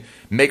 You can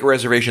make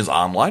reservations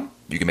online.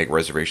 You can make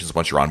reservations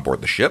once you're on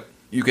board the ship.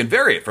 You can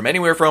vary it from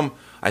anywhere from,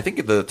 I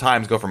think the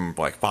times go from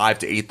like 5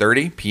 to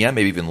 8:30 p.m.,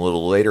 maybe even a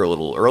little later, a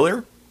little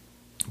earlier.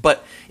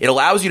 But it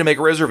allows you to make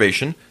a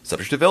reservation,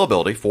 subject to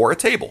availability, for a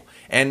table.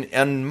 And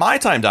in My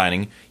Time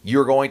dining,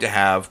 you're going to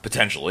have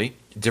potentially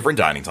different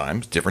dining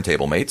times, different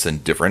table mates,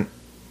 and different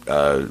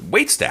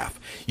wait staff.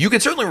 You can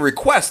certainly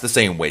request the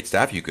same wait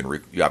staff. You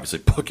obviously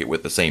book it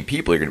with the same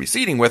people you're going to be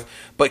seating with,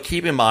 but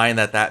keep in mind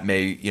that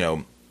may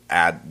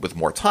add with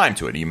more time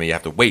to it. You may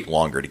have to wait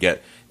longer to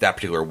get that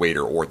particular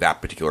waiter or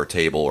that particular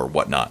table or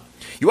whatnot.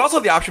 You also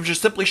have the option of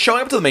just simply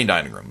showing up to the main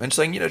dining room and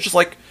saying, just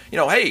like,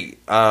 hey,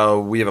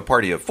 we have a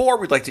party of 4.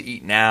 We'd like to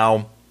eat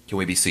now. Can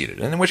we be seated?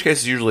 And in which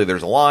case, usually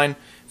there's a line,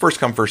 first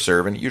come, first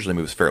serve, and it usually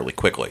moves fairly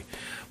quickly.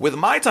 With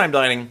My Time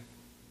dining,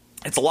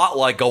 it's a lot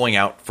like going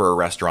out for a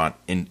restaurant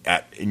in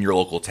your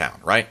local town,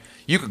 right?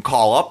 You can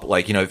call up,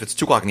 if it's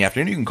 2 o'clock in the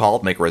afternoon, you can call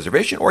up, make a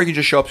reservation, or you can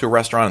just show up to a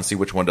restaurant and see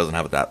which one doesn't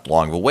have that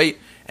long of a wait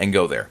and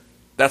go there.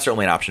 That's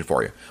certainly an option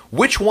for you.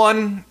 Which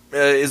one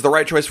is the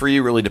right choice for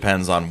you really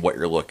depends on what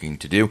you're looking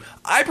to do.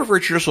 I prefer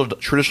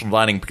traditional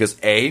dining because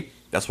A,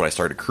 that's what I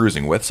started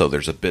cruising with, so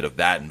there's a bit of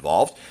that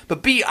involved.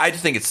 But B, I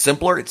just think it's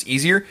simpler, it's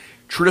easier.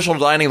 Traditional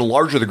dining, the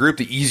larger the group,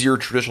 the easier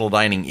traditional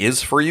dining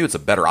is for you. It's a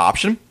better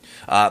option.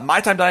 My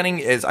time dining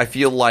is, I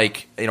feel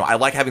like, I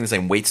like having the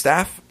same wait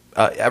staff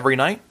every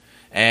night,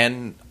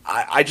 and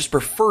I just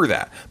prefer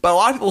that. But a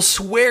lot of people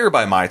swear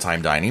by my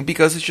time dining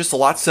because it's just a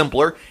lot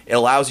simpler. It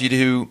allows you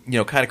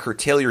to, kind of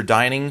curtail your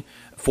dining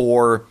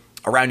for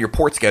around your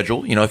port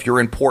schedule. If you're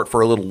in port for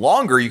a little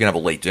longer, you can have a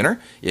late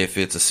dinner. If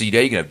it's a sea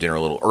day, you can have dinner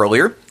a little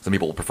earlier. Some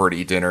people prefer to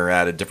eat dinner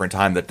at a different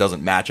time that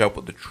doesn't match up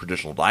with the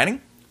traditional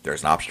dining.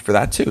 There's an option for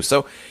that too.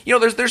 So,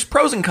 there's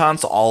pros and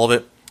cons to all of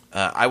it.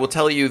 I will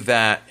tell you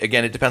that,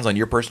 again, it depends on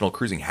your personal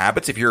cruising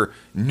habits. If you're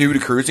new to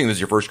cruising, this is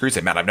your first cruise,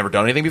 say, man, I've never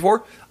done anything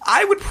before,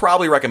 I would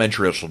probably recommend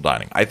traditional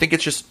dining. I think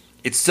it's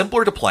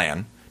simpler to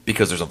plan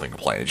because there's nothing to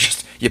plan. It's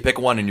just, you pick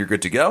one and you're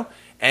good to go,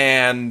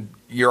 and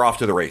you're off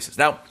to the races.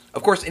 Now,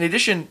 of course, in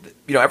addition,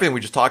 everything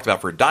we just talked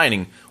about for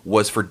dining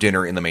was for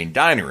dinner in the main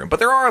dining room, but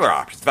there are other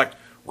options. In fact,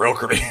 Royal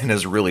Caribbean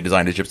has really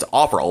designed its ships to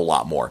offer a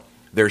lot more.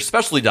 There's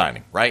specialty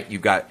dining, right?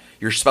 You've got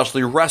your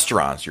specialty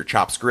restaurants, your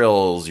Chops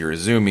Grills, your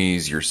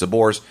Izumis, your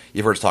Sabors.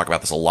 You've heard us talk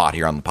about this a lot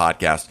here on the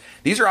podcast.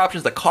 These are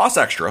options that cost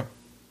extra,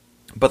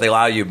 but they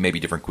allow you maybe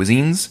different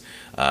cuisines,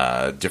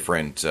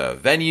 different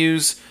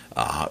venues,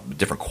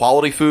 different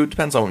quality food.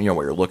 Depends on what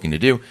you're looking to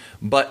do.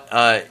 But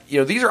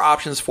these are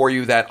options for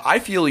you that I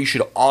feel you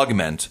should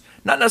augment,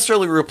 not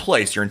necessarily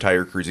replace your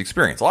entire cruise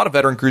experience. A lot of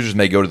veteran cruisers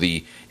may go to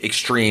the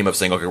extreme of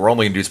saying, okay, we're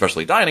only going to do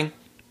specialty dining.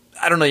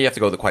 I don't know you have to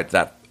go quite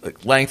that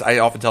length. I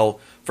often tell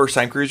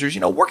first-time cruisers,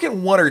 work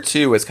in one or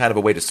two as kind of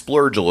a way to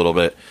splurge a little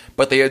bit,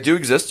 but they do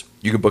exist.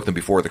 You can book them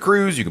before the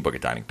cruise. You can book a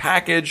dining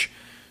package.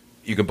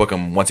 You can book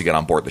them once you get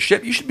on board the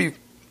ship. You should be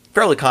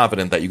fairly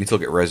confident that you can still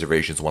get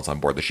reservations once on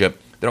board the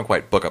ship. They don't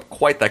quite book up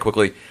quite that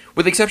quickly.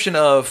 With the exception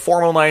of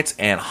formal nights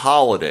and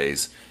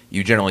holidays,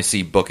 you generally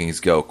see bookings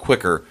go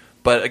quicker.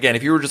 But again,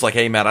 if you were just like,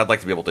 hey, Matt, I'd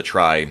like to be able to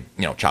try,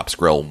 Chops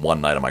Grill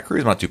one night on my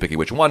cruise, I'm not too picky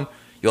which one,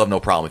 you'll have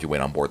no problem if you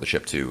wait on board the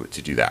ship to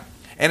do that.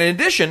 And in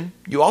addition,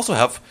 you also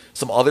have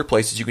some other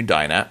places you can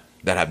dine at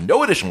that have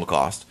no additional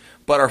cost,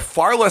 but are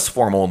far less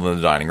formal than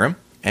the dining room,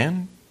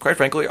 and quite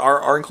frankly,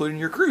 are included in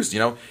your cruise.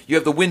 You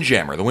have the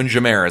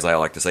Windjammer, as I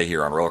like to say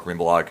here on Royal Caribbean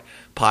Blog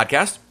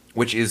podcast,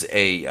 which is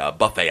a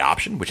buffet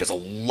option, which has a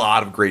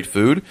lot of great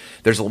food.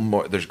 There's a little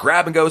more. There's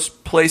grab and go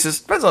places.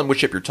 Depends on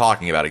which ship you're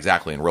talking about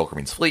exactly in Royal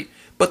Caribbean's fleet,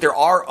 but there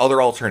are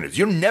other alternatives.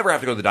 You never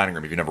have to go to the dining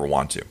room if you never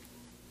want to.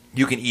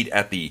 You can eat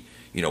at the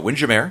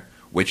Windjammer,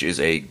 which is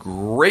a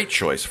great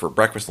choice for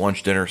breakfast,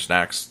 lunch, dinner,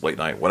 snacks, late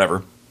night,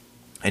 whatever.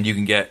 And you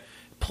can get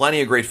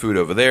plenty of great food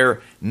over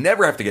there.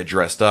 Never have to get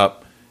dressed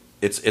up.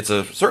 It's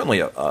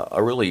certainly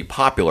a really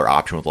popular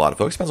option with a lot of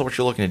folks. Depends on what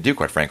you're looking to do,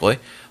 quite frankly.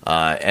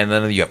 And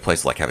then you have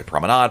places like Cafe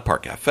Promenade,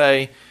 Park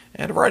Cafe,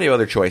 and a variety of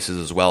other choices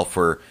as well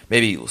for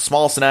maybe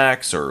small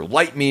snacks or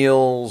light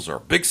meals or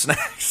big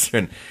snacks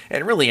and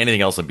really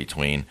anything else in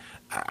between.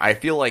 I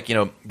feel like,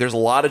 there's a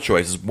lot of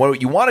choices.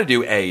 What you want to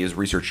do, A, is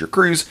research your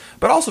cruise,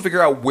 but also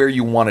figure out where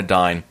you want to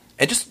dine.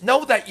 And just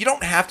know that you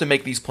don't have to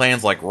make these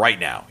plans like right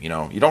now. You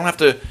don't have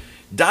to.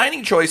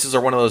 Dining choices are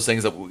one of those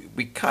things that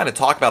we kind of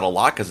talk about a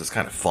lot because it's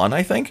kind of fun,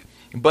 I think.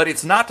 But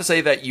it's not to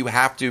say that you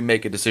have to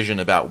make a decision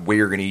about where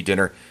you're going to eat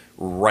dinner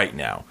right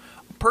now.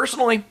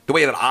 Personally, the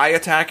way that I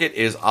attack it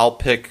is I'll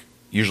pick,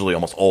 usually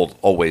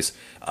always,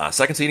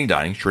 second seating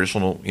dining,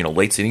 traditional,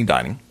 late seating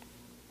dining.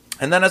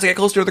 And then as I get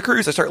closer to the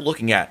cruise, I start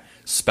looking at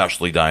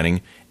specialty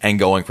dining and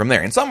going from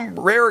there. In some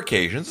rare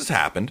occasions, it's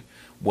happened,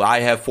 I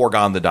have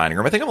foregone the dining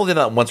room. I think I've only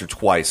done that once or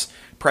twice,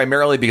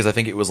 primarily because I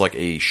think it was like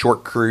a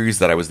short cruise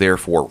that I was there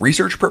for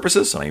research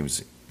purposes. So I'm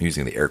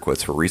using the air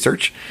quotes for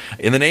research.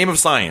 In the name of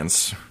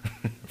science,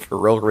 for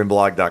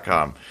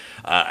RoyalCaribbeanBlog.com.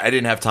 I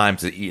didn't have time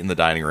to eat in the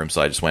dining room,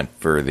 so I just went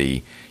for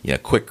the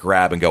quick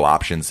grab-and-go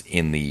options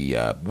in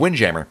the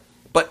Windjammer.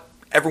 But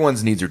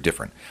everyone's needs are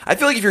different. I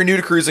feel like if you're new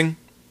to cruising,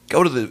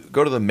 go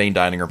to the main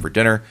dining room for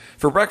dinner.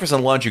 For breakfast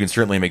and lunch, you can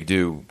certainly make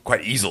do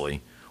quite easily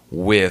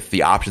with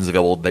the options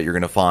available that you're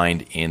going to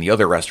find in the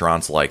other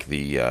restaurants like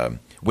the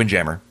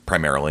Windjammer,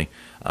 primarily.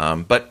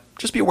 But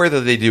just be aware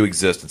that they do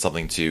exist and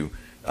something to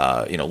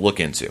look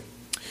into.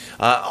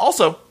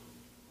 Also,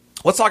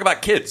 let's talk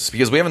about kids,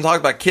 because we haven't talked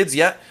about kids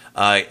yet.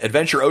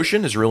 Adventure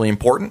Ocean is really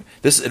important.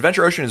 This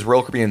Adventure Ocean is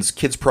Royal Caribbean's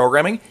kids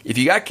programming. If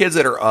you got kids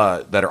that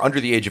are under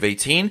the age of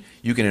 18,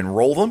 you can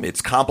enroll them.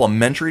 It's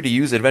complimentary to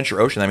use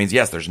Adventure Ocean. That means,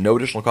 yes, there's no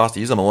additional cost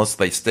to use them unless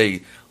they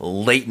stay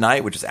late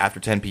night, which is after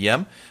 10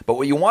 p.m. But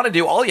what you want to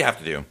do, all you have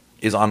to do,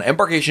 is on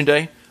embarkation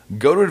day,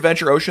 go to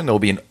Adventure Ocean. There will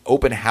be an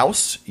open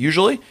house,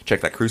 usually.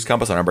 Check that cruise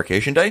compass on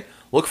embarkation day.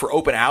 Look for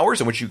open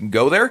hours in which you can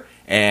go there,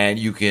 and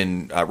you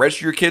can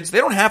register your kids. They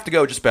don't have to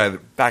go just by the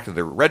fact that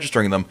they're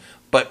registering them,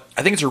 but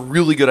I think it's a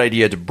really good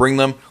idea to bring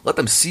them, let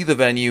them see the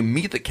venue,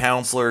 meet the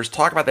counselors,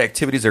 talk about the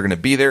activities that are going to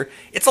be there.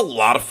 It's a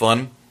lot of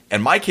fun,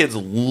 and my kids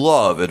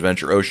love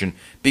Adventure Ocean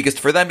because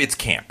for them it's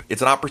camp.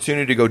 It's an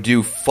opportunity to go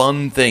do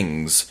fun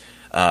things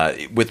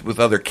with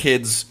other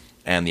kids,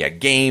 and they have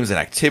games and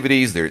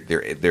activities.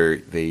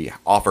 They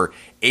offer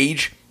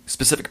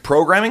age-specific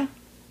programming,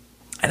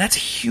 and that's a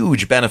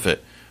huge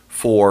benefit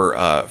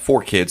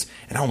for kids.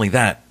 And not only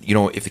that,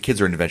 if the kids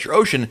are in Adventure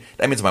Ocean,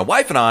 that means my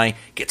wife and I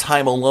get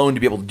time alone to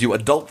be able to do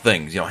adult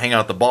things. Hang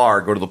out at the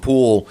bar, go to the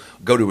pool,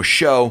 go to a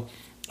show.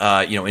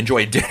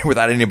 Enjoy dinner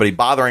without anybody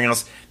bothering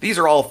us. These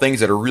are all things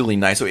that are really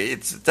nice. So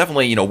it's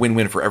definitely,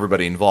 win-win for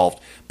everybody involved.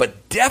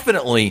 But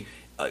definitely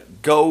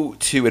go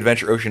to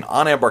Adventure Ocean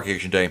on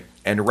embarkation day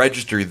and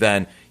register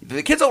then.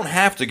 The kids don't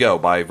have to go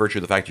by virtue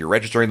of the fact you're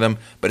registering them,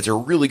 but it's a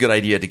really good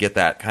idea to get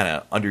that kind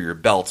of under your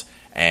belt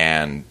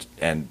and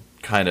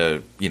kind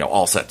of,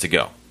 all set to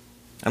go.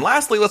 And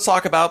lastly, let's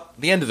talk about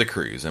the end of the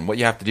cruise and what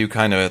you have to do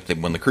kind of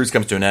when the cruise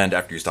comes to an end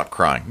after you stop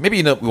crying.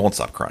 Maybe we won't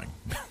stop crying.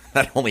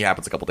 That only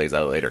happens a couple days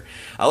out later.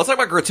 Let's talk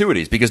about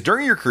gratuities, because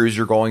during your cruise,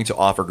 you're going to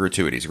offer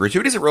gratuities.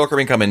 Gratuities at Royal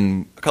Caribbean come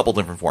in a couple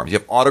different forms. You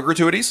have auto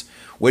gratuities,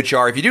 which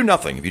are if you do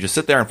nothing, if you just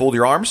sit there and fold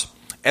your arms,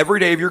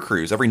 every day of your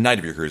cruise, every night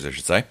of your cruise, I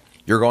should say,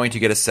 you're going to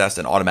get assessed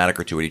an automatic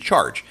gratuity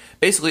charge.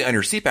 Basically, on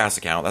your SeaPass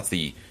account, that's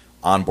the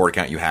onboard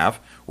account you have,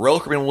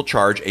 Royal Caribbean will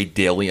charge a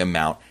daily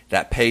amount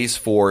that pays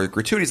for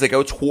gratuities that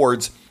go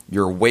towards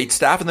your wait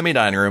staff in the main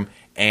dining room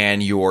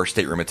and your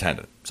stateroom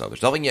attendant. So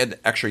there's nothing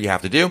extra you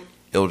have to do.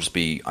 It'll just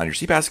be on your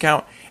SeaPass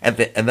account, and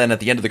then at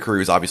the end of the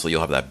cruise, obviously,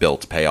 you'll have that bill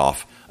to pay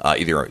off.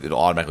 Either it'll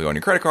automatically go on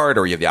your credit card,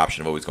 or you have the option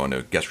of always going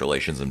to guest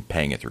relations and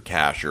paying it through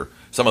cash or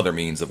some other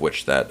means of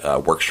which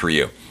that works for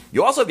you.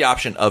 You also have the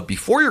option of,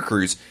 before your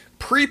cruise,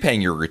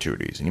 prepaying your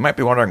gratuities. And you might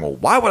be wondering, well,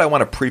 why would I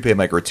want to prepay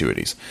my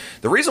gratuities?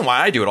 The reason why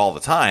I do it all the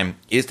time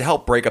is to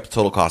help break up the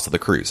total cost of the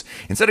cruise.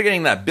 Instead of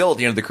getting that bill at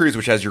the end of the cruise,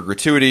 which has your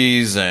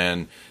gratuities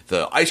and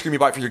the ice cream you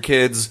bought for your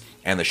kids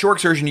and the shore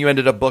excursion you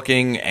ended up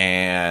booking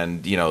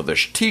and,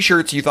 the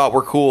t-shirts you thought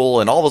were cool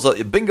and all those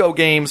other bingo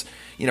games,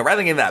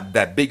 rather than getting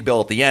that big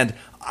bill at the end,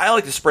 I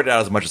like to spread it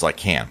out as much as I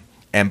can.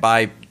 And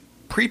by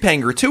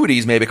prepaying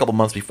gratuities maybe a couple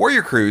months before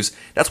your cruise,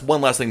 that's one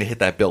less thing to hit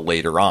that bill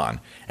later on.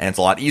 And it's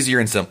a lot easier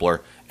and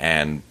simpler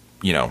and,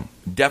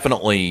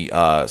 definitely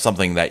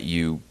something that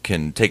you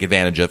can take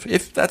advantage of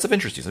if that's of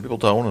interest to you. Some people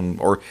don't,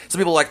 or some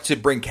people like to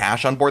bring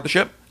cash on board the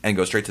ship and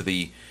go straight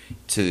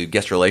to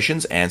guest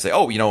relations and say,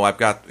 I've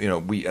got,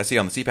 I see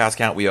on the SeaPass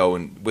account we owe,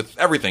 and with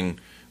everything,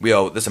 we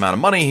owe this amount of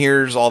money.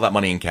 Here's all that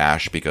money in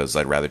cash because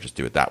I'd rather just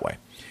do it that way.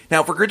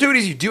 Now, for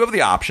gratuities, you do have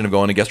the option of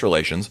going to guest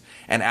relations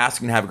and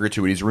asking to have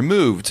gratuities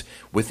removed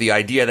with the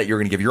idea that you're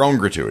going to give your own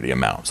gratuity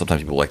amount.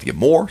 Sometimes people like to give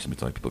more.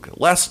 Sometimes people get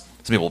less.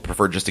 Some people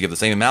prefer just to give the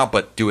same amount,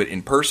 but do it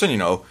in person,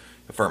 a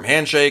firm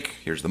handshake.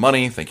 Here's the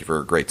money. Thank you for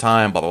a great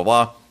time, blah, blah,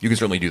 blah. You can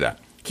certainly do that.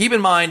 Keep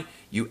in mind,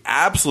 you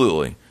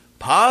absolutely,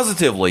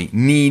 positively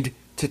need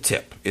to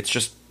tip. It's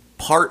just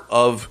part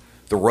of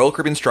the Royal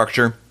Caribbean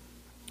structure.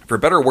 For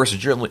better or worse,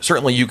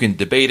 certainly you can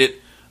debate it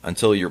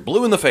until you're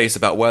blue in the face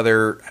about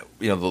whether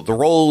the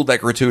role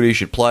that gratuity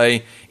should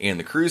play in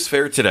the cruise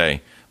fare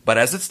today. But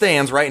as it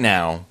stands right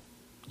now,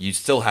 you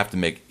still have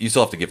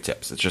to give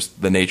tips. It's just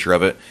the nature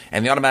of it.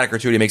 And the automatic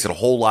gratuity makes it a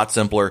whole lot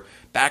simpler.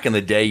 Back in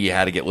the day, you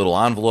had to get little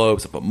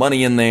envelopes and put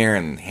money in there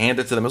and hand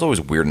it to them. It was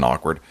always weird and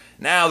awkward.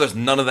 Now there's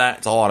none of that.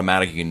 It's all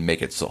automatic. You can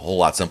make it a whole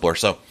lot simpler.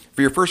 So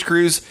for your first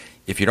cruise,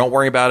 if you don't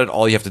worry about it,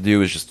 all you have to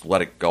do is just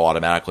let it go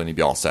automatically and you'll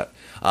be all set.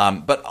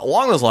 But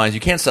along those lines, you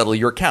can settle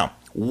your account.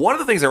 One of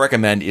the things I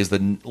recommend is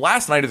the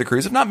last night of the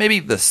cruise, if not maybe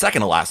the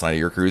second to last night of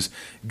your cruise,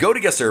 go to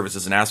guest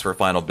services and ask for a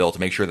final bill to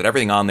make sure that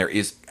everything on there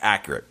is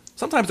accurate.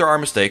 Sometimes there are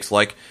mistakes,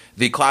 like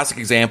the classic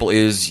example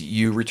is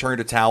you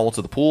returned a towel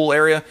to the pool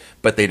area,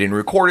 but they didn't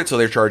record it, so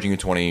they're charging you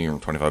 $20 or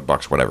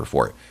 $25, whatever,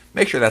 for it.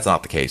 Make sure that's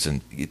not the case,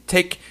 and you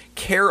take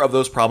care of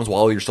those problems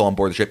while you're still on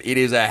board the ship. It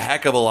is a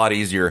heck of a lot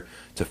easier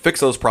to fix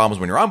those problems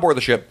when you're on board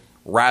the ship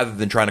rather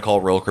than trying to call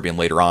Royal Caribbean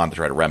later on to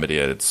try to remedy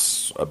it.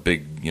 It's a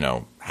big,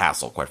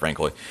 hassle, quite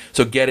frankly.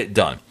 So get it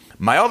done.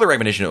 My other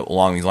recommendation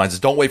along these lines is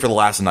don't wait for the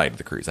last night of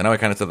the cruise. I know I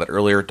kind of said that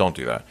earlier. Don't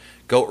do that.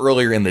 Go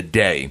earlier in the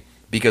day,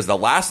 because the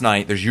last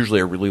night, there's usually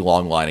a really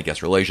long line at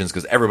guest relations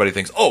because everybody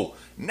thinks,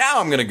 now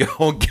I'm going to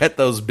go get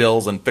those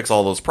bills and fix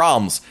all those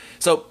problems.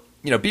 So,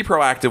 be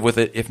proactive with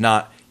it. If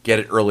not, get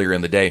it earlier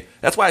in the day.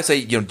 That's why I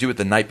say, do it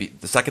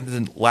the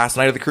second to last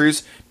night of the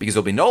cruise, because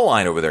there'll be no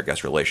line over there at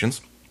guest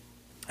relations.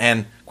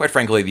 And quite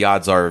frankly, the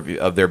odds are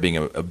of there being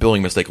a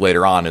billing mistake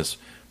later on is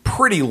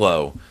pretty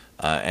low.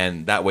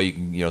 And that way you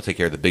can, take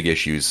care of the big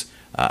issues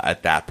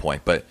at that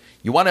point. But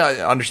you want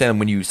to understand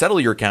when you settle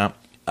your account,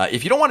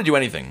 if you don't want to do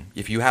anything,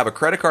 if you have a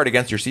credit card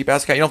against your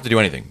SeaPass account, you don't have to do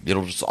anything.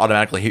 It'll just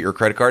automatically hit your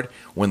credit card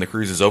when the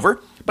cruise is over.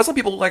 But some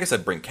people, like I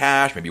said, bring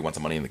cash. Maybe you want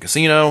some money in the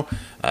casino.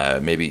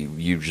 Maybe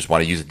you just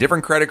want to use a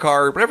different credit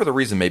card. Whatever the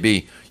reason may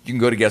be, you can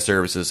go to guest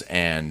services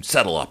and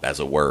settle up,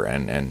 as it were,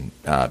 and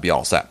be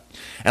all set.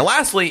 And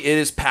lastly, it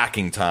is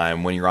packing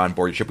time when you're on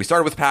board your ship. We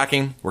started with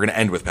packing. We're going to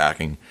end with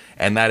packing.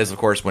 And that is, of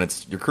course, when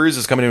your cruise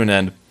is coming to an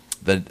end.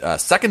 The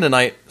second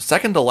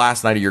to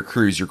last night of your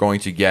cruise, you're going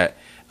to get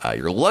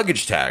your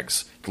luggage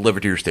tags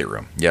delivered to your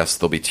stateroom. Yes,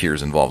 there'll be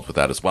tiers involved with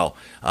that as well.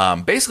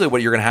 Basically,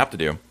 what you're going to have to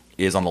do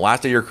is on the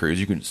last day of your cruise,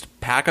 you can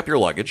just pack up your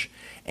luggage.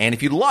 And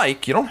if you'd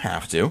like, you don't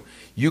have to,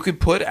 you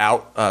could put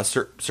out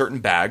certain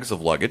bags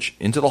of luggage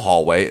into the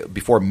hallway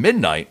before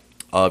midnight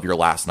of your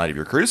last night of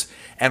your cruise.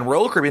 And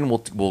Royal Caribbean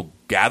will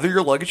gather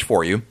your luggage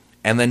for you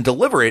and then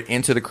deliver it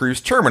into the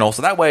cruise terminal.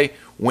 So that way,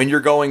 when you're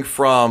going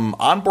from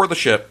on board the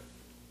ship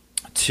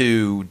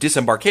to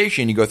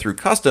disembarkation, you go through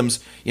customs,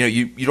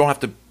 you don't have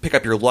to pick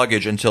up your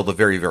luggage until the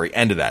very, very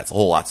end of that. It's a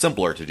whole lot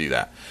simpler to do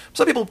that.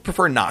 Some people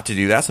prefer not to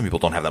do that. Some people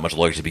don't have that much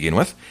luggage to begin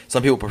with.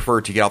 Some people prefer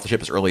to get off the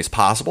ship as early as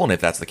possible, and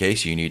if that's the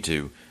case, you need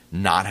to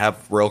not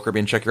have Royal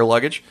Caribbean check your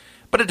luggage.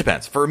 But it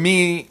depends. For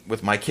me,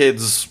 with my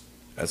kids,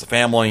 as a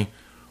family,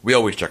 we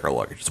always check our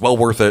luggage. It's well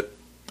worth it.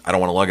 I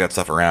don't want to lug that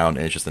stuff around,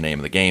 and it's just the name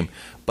of the game.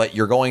 But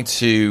you're going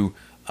to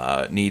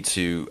need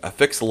to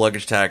affix the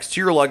luggage tags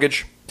to your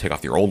luggage. Take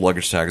off your old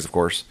luggage tags, of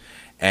course,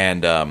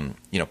 and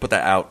put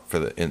that out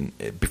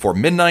before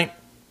midnight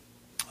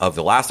of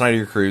the last night of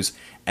your cruise.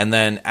 And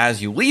then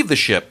as you leave the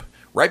ship,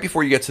 right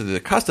before you get to the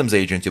customs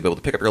agent, you'll be able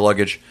to pick up your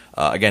luggage.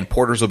 Again,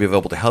 porters will be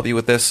available to help you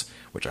with this,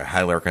 which I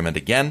highly recommend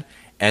again.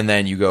 And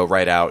then you go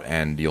right out,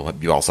 and you'll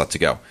be all set to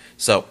go.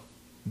 So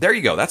there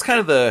you go. That's kind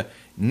of the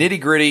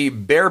nitty-gritty,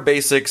 bare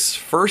basics,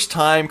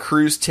 first-time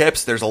cruise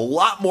tips. There's a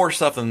lot more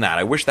stuff than that.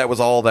 I wish that was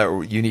all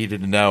that you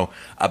needed to know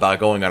about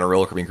going on a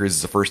Royal Caribbean cruise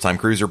as a first-time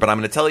cruiser, but I'm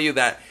going to tell you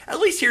that at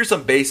least here's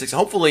some basics.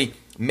 Hopefully,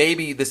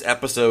 maybe this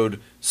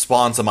episode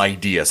spawns some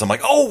ideas. I'm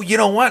like, oh, you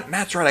know what?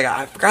 That's right.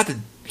 I forgot to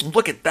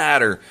look at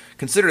that or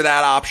consider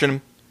that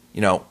option.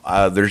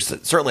 There's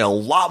certainly a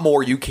lot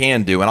more you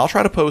can do, and I'll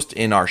try to post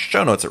in our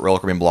show notes at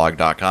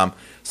RoyalCaribbeanBlog.com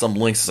some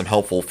links to some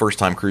helpful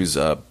first-time cruise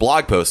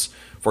blog posts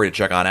for you to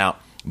check on out.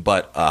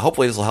 But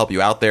hopefully this will help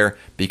you out there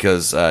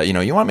because, you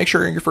want to make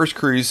sure your first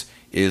cruise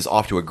is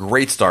off to a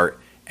great start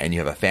and you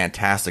have a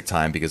fantastic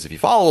time, because if you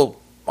follow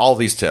all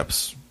these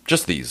tips,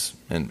 just these,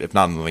 and if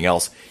not anything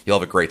else, you'll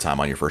have a great time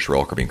on your first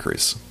Royal Caribbean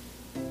cruise.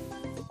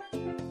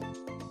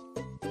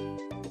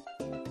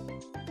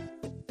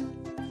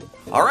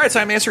 All right,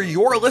 time to answer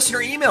your listener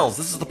emails.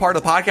 This is the part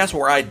of the podcast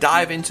where I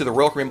dive into the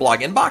Royal Caribbean blog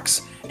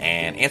inbox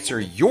and answer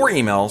your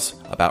emails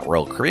about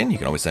Royal Caribbean. You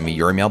can always send me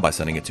your email by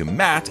sending it to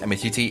Matt,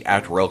 M-A-T-T,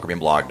 at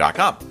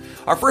RoyalCaribbeanBlog.com.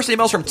 Our first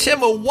email is from Tim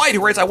White,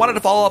 who writes, I wanted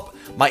to follow up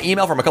my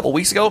email from a couple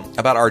weeks ago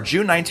about our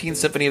June 19th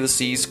Symphony of the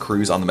Seas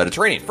cruise on the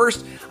Mediterranean.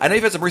 First, I know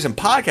you've had some recent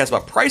podcasts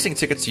about pricing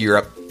tickets to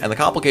Europe, and the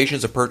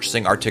complications of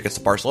purchasing our tickets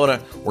to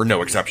Barcelona were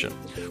no exception.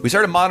 We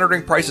started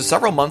monitoring prices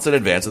several months in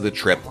advance of the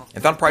trip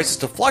and found prices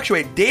to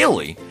fluctuate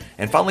daily,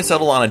 and finally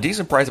settled on a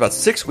decent price about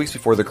 6 weeks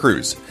before the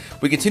cruise.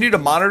 We continued to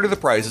monitor the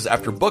prices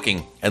after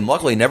booking, and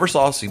luckily never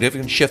saw a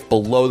significant shift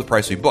below the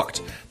price we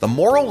booked. The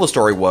moral of the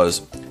story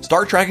was,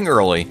 start tracking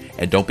early,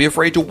 and don't be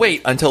afraid to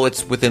wait until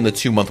it's within the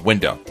 2-month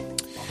window.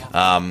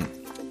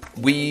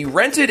 We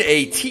rented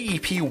a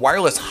TEP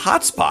wireless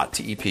hotspot,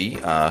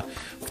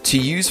 TEP, to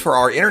use for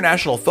our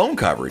international phone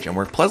coverage, and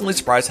we're pleasantly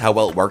surprised how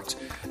well it worked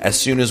as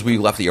soon as we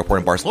left the airport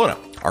in Barcelona.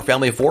 Our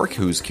family of 4,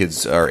 whose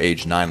kids are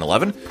aged 9 and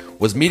 11,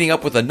 was meeting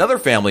up with another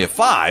family of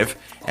 5,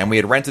 and we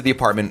had rented the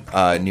apartment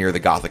near the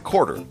Gothic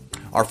Quarter.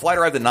 Our flight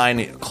arrived at 9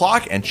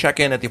 o'clock, and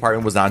check-in at the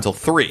apartment was not until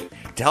 3.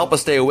 To help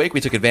us stay awake,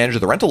 we took advantage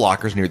of the rental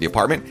lockers near the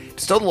apartment,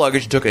 stowed the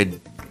luggage, and took a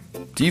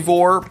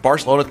Devor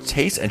Barcelona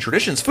Taste and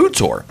Traditions food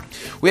tour.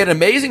 We had an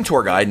amazing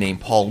tour guide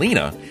named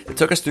Paulina that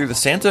took us through the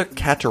Santa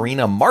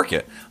Caterina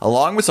Market,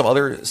 along with some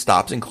other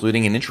stops,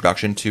 including an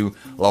introduction to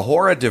La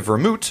Hora de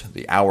Vermouth,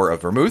 the Hour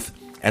of Vermouth,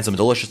 and some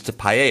delicious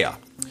paella.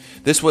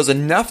 This was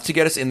enough to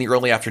get us in the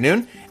early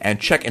afternoon and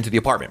check into the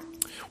apartment.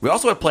 We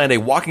also had planned a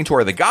walking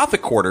tour of the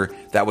Gothic Quarter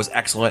that was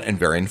excellent and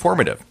very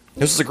informative.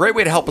 This was a great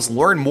way to help us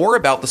learn more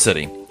about the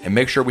city and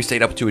make sure we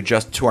stayed up to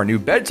adjust to our new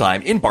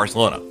bedtime in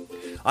Barcelona.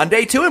 On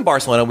day 2 in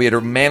Barcelona, we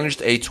had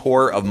managed a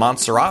tour of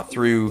Montserrat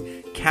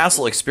through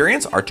Castle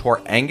Experience. Our tour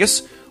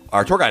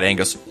guide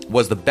Angus,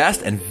 was the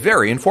best and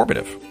very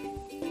informative.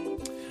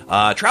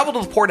 Travel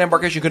to the port and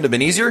embarkation couldn't have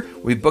been easier.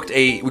 We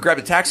grabbed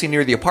a taxi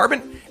near the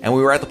apartment, and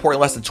we were at the port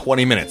in less than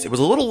 20 minutes. It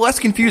was a little less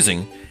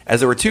confusing, as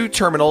there were 2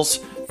 terminals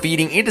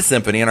feeding into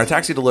Symphony, and our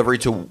taxi delivery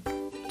to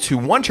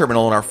one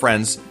terminal and our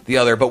friends the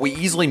other, but we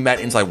easily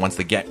met inside when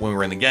we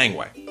were in the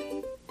gangway.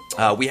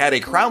 We had a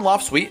Crown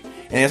Loft suite,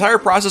 and the entire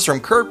process from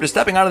curb to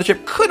stepping onto the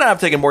ship could not have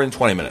taken more than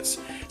 20 minutes.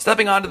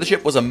 Stepping onto the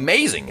ship was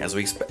amazing, as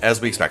we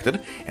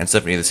expected, and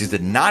Symphony of the Seas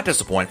did not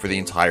disappoint for the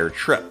entire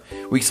trip.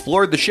 We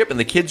explored the ship, and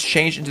the kids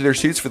changed into their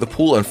suits for the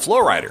pool and flow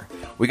rider.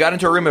 We got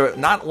into a room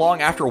not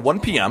long after 1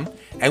 p.m.,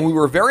 and we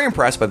were very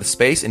impressed by the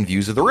space and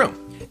views of the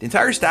room. The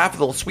entire staff of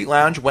the suite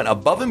lounge went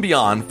above and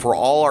beyond for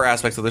all our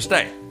aspects of their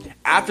stay.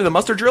 After the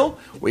muster drill,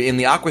 in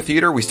the Aqua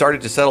Theater, we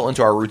started to settle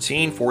into our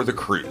routine for the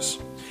cruise.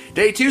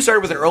 Day 2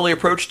 started with an early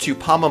approach to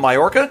Palma,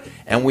 Mallorca,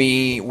 and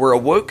we were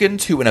awoken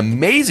to an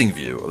amazing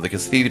view of the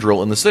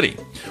cathedral in the city.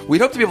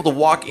 We'd hoped to be able to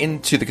walk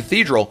into the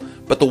cathedral,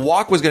 but the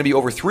walk was going to be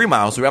over 3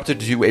 miles, so we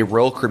opted to do a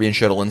Royal Caribbean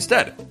shuttle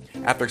instead.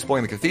 After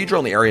exploring the cathedral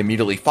and the area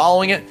immediately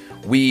following it,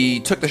 we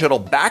took the shuttle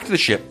back to the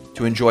ship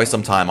to enjoy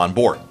some time on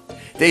board.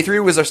 Day 3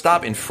 was our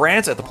stop in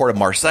France at the port of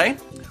Marseille.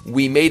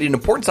 We made an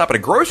important stop at a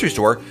grocery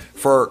store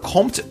for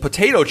Comte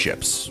potato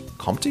chips.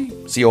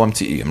 Comte?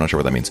 C-O-M-T-E. I'm not sure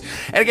what that means.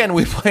 And again,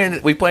 we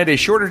planned a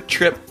shorter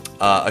trip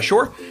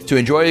ashore to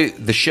enjoy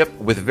the ship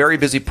with very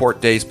busy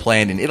port days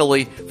planned in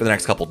Italy for the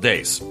next couple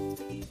days.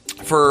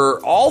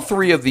 For all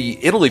 3 of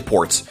the Italy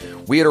ports,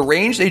 We had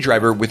arranged a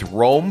driver with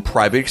Rome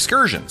Private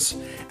Excursions.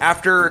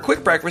 After a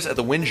quick breakfast at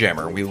the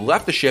Windjammer, we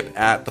left the ship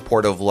at the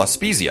port of La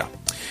Spezia.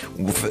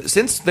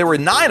 Since there were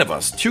 9 of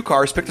us, 2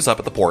 cars picked us up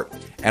at the port,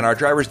 and our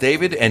drivers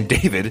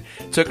David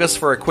took us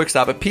for a quick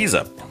stop at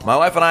Pisa. My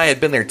wife and I had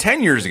been there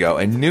 10 years ago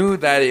and knew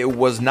that it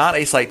was not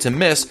a sight to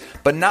miss,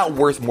 but not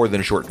worth more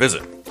than a short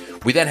visit.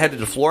 We then headed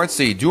to Florence to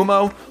see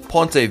Duomo,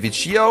 Ponte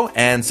Vecchio,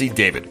 and see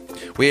David.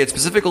 We had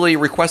specifically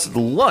requested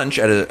lunch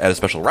at a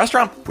special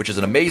restaurant, which is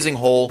an amazing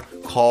hole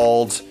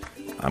called,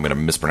 I'm going to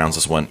mispronounce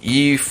this one,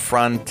 I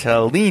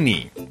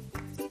Frontellini.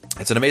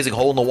 It's an amazing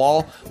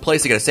hole-in-the-wall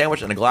place to get a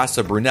sandwich and a glass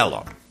of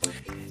Brunello.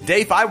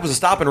 Day 5 was a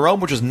stop in Rome,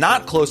 which was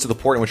not close to the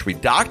port in which we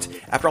docked.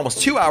 After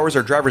almost 2 hours,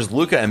 our drivers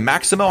Luca and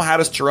Maximo had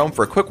us to Rome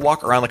for a quick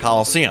walk around the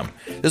Colosseum.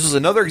 This was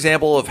another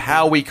example of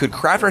how we could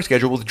craft our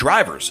schedule with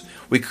drivers.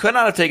 We could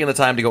not have taken the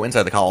time to go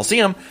inside the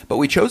Colosseum, but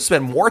we chose to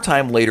spend more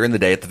time later in the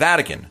day at the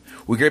Vatican.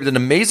 We grabbed an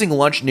amazing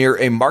lunch near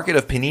a market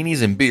of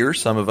paninis and beer.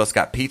 Some of us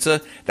got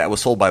pizza that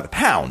was sold by the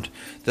pound.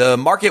 The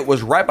market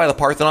was right by the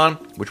Parthenon,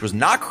 which was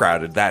not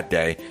crowded that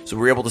day, so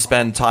we were able to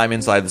spend time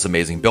inside this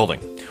amazing building.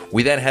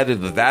 We then headed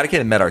to the Vatican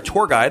and met our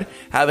tour guide.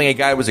 Having a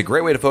guide was a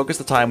great way to focus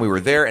the time we were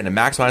there and to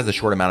maximize the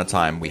short amount of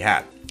time we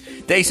had.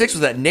 Day 6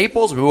 was at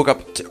Naples. We woke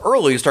up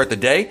early to start the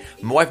day.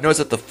 My wife noticed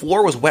that the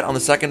floor was wet on the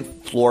second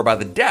floor by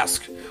the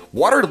desk.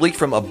 Water had leaked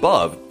from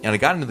above, and it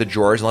got into the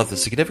drawers and left a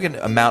significant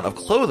amount of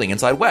clothing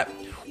inside wet.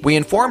 We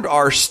informed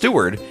our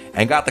steward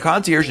and got the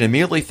concierge, and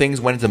immediately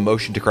things went into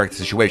motion to correct the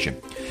situation.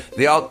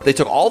 They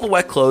took all the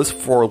wet clothes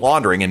for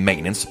laundering and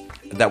maintenance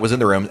that was in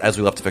the room as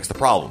we left to fix the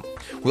problem.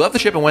 We left the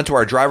ship and went to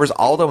our drivers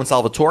Aldo and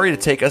Salvatore to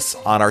take us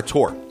on our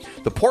tour.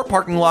 The port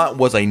parking lot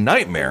was a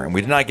nightmare, and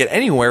we did not get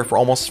anywhere for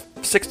almost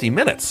 60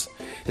 minutes.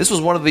 This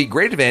was one of the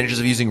great advantages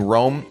of using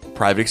Rome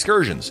Private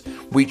Excursions.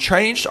 We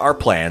changed our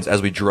plans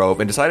as we drove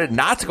and decided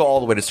not to go all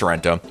the way to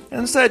Sorrento, and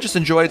instead just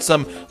enjoyed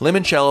some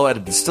limoncello at a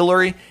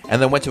distillery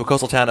and then went to a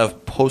coastal town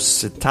of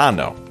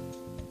Positano.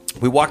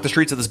 We walked the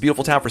streets of this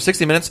beautiful town for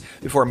 60 minutes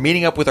before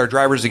meeting up with our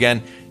drivers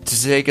again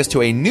to take us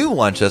to a new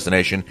lunch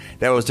destination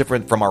that was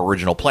different from our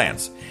original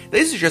plans.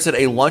 They suggested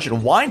a lunch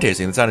and wine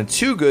tasting that sounded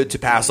too good to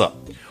pass up.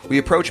 We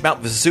approached Mount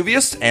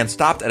Vesuvius and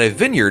stopped at a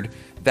vineyard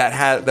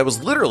that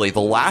was literally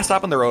the last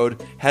stop on the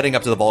road heading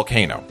up to the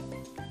volcano.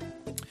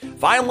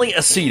 Finally,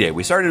 a sea day.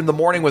 We started in the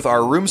morning with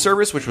our room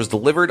service, which was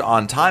delivered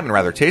on time and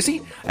rather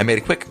tasty. I made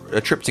a quick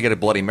trip to get a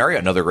Bloody Mary,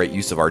 another great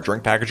use of our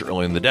drink package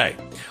early in the day.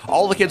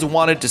 All the kids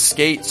wanted to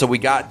skate, so we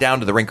got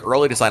down to the rink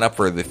early to sign up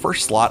for the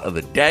first slot of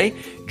the day.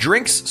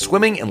 Drinks,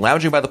 swimming, and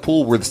lounging by the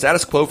pool were the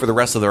status quo for the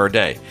rest of our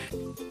day.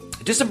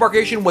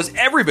 Disembarkation was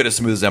every bit as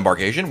smooth as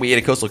embarkation. We ate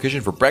at Coastal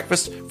Kitchen for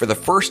breakfast for the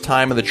first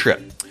time of the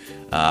trip.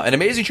 An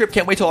amazing trip.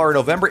 Can't wait till our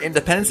November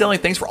Independence Day.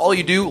 Thanks for all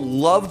you do.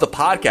 Love the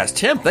podcast.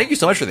 Tim, thank you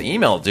so much for the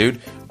email,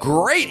 dude.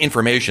 Great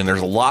information.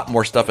 There's a lot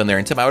more stuff in there.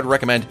 And Tim, I would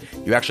recommend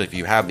you actually, if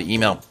you have the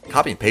email,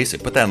 copy and paste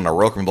it. Put that on our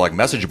Roker Blog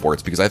message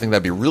boards because I think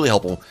that'd be really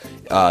helpful.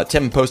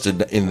 Tim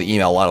posted in the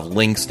email a lot of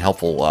links and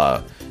helpful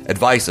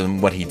advice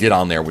on what he did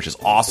on there, which is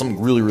awesome.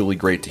 Really, really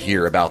great to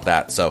hear about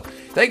that. So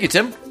thank you,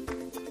 Tim.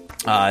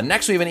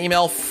 Next, we have an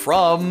email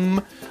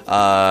from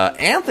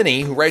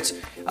Anthony, who writes,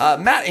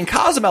 Matt, in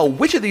Cozumel,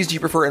 which of these do you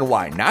prefer and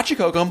why? Nachi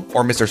Kokum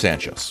or Mr.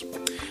 Sancho's?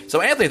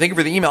 So, Anthony, thank you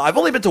for the email. I've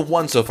only been to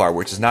one so far,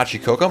 which is Nachi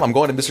Kokum. I'm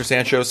going to Mr.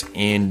 Sancho's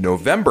in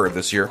November of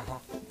this year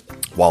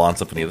while on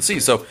Symphony of the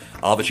Seas. So,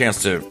 I'll have a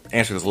chance to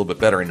answer this a little bit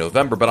better in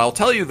November. But I'll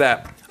tell you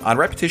that on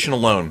reputation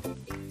alone,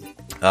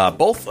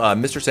 both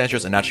Mr.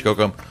 Sancho's and Nachi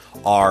Kokum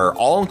are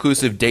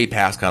all-inclusive day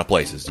pass kind of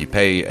places. You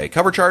pay a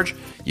cover charge,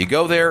 you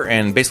go there,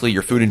 and basically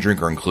your food and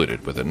drink are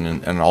included with it,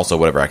 and also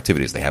whatever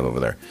activities they have over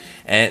there.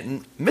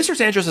 And Mr.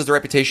 Sancho's has the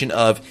reputation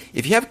of,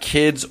 if you have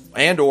kids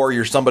and or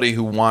you're somebody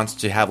who wants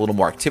to have a little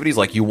more activities,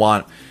 like you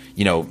want,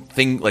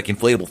 like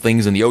inflatable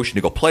things in the ocean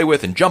to go play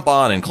with and jump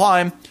on and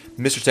climb,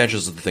 Mr.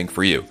 Sancho's is the thing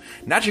for you.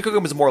 Nachi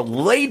Kokum is a more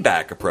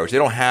laid-back approach. They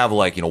don't have,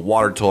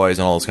 water toys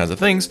and all those kinds of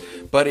things,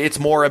 but it's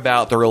more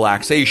about the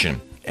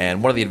relaxation.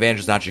 And one of the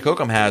advantages Nachi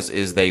Kokum has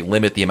is they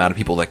limit the amount of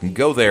people that can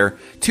go there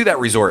to that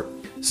resort.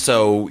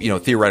 So,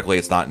 theoretically,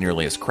 it's not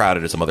nearly as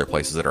crowded as some other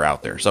places that are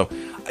out there. So,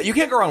 you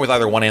can't go wrong with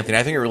either one, Anthony.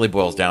 I think it really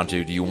boils down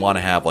to, do you want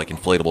to have,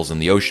 inflatables in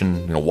the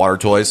ocean, water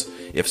toys?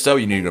 If so,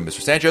 you need to go to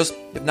Mr. Sancho's.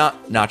 If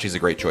not, Nachi's a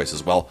great choice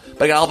as well.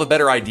 But I'll have a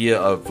better idea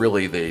of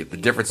really the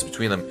difference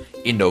between them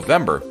in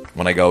November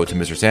when I go to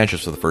Mr.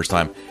 Sancho's for the first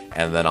time.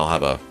 And then I'll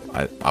have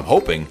I'm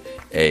hoping,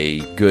 a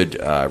good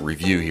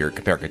review here,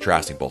 comparing and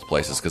contrasting both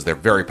places, because they're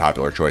very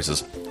popular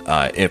choices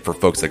for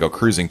folks that go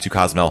cruising to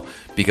Cozumel,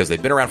 because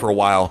they've been around for a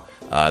while.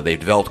 They've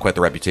developed quite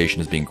the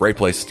reputation as being great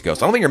places to go.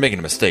 So I don't think you're making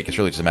a mistake. It's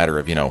really just a matter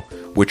of,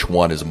 which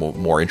one is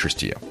more interest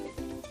to you.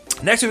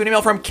 Next, we have an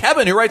email from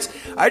Kevin, who writes,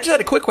 I just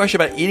had a quick question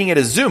about eating at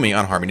Izumi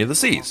on Harmony of the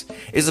Seas.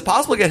 Is it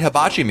possible to get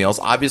hibachi meals,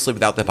 obviously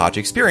without the hibachi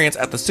experience,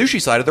 at the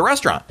sushi side of the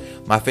restaurant?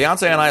 My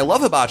fiance and I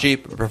love hibachi,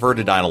 but prefer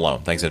to dine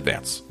alone. Thanks in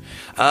advance.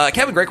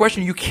 Kevin, great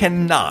question. You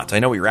cannot. I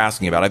know what you're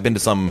asking about. I've been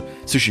to some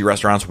sushi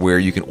restaurants where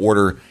you can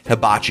order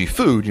hibachi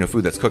food,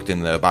 food that's cooked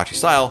in the hibachi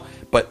style,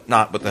 but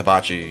not with the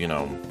hibachi,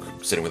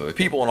 sitting with other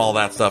people and all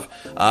that stuff.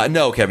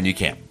 No, Kevin, you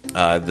can't.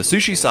 The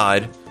sushi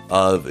side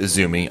of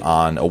Izumi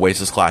on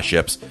Oasis class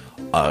ships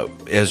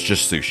is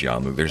just sushi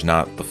on them. There's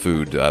not the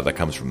food that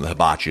comes from the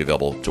hibachi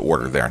available to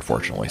order there,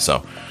 unfortunately.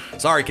 So,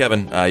 sorry,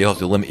 Kevin. You'll have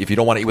to limit if you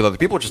don't want to eat with other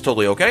people, which is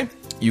totally okay.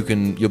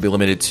 You'll be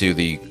limited to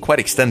the quite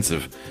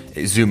extensive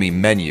Izumi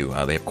menu.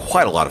 They have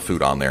quite a lot of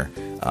food on there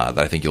that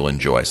I think you'll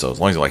enjoy. So as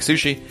long as you like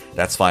sushi,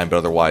 that's fine. But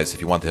otherwise,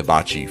 if you want the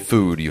hibachi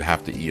food, you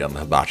have to eat on the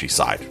hibachi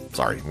side.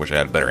 Sorry, wish I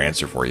had a better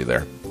answer for you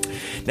there.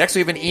 Next, we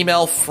have an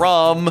email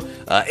from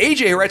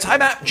AJ, who writes, "Hi,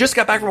 Matt. Just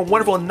got back from a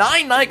wonderful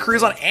 9-night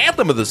cruise on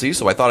Anthem of the Seas,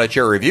 so I thought I'd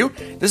share a review.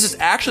 This is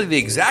actually the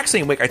exact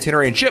same week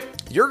itinerary and ship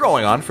you're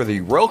going on for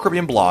the Royal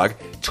Caribbean Blog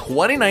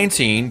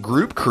 2019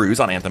 group cruise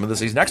on Anthem of the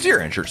Seas next year.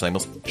 And sure,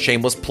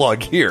 shameless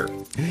plug here.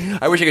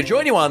 I wish I could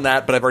join you on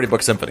that, but I've already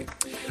booked Symphony.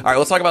 All right,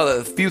 let's talk about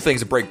a few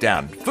things to break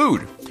down.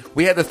 Food.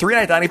 We had the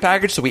 3-night dining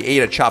package, so we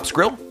ate at Chops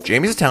Grill,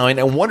 Jamie's Italian,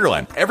 and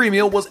Wonderland. Every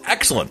meal was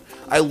excellent.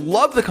 I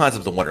love the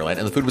concept of Wonderland,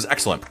 and the food was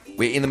excellent.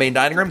 We ate in the main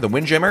dining room, the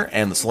Windjammer,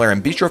 and the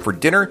Solarium Bistro for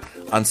dinner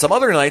on some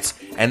other nights,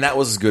 and that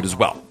was as good as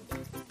well.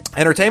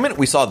 Entertainment,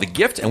 we saw The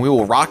Gift and We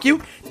Will Rock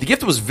You. The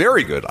Gift was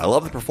very good. I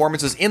love the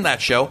performances in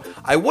that show.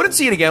 I wouldn't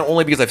see it again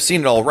only because I've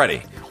seen it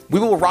already. We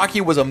Will Rock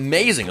You was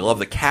amazing. I love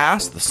the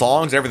cast, the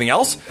songs, and everything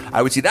else.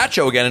 I would see that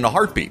show again in a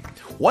heartbeat.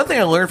 One thing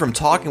I learned from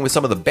talking with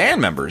some of the band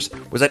members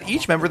was that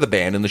each member of the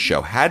band in the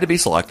show had to be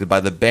selected by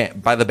the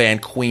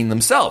band Queen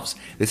themselves.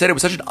 They said it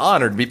was such an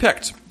honor to be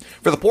picked.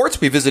 For the ports,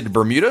 we visited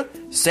Bermuda,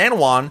 San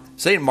Juan,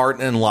 St.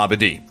 Martin, and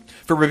Labadee.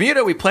 For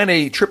Bermuda, we planned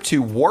a trip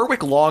to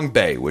Warwick Long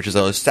Bay, which is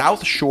a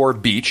South Shore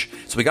beach,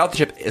 so we got off the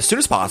ship as soon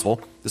as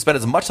possible to spend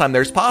as much time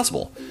there as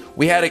possible.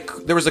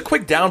 There was a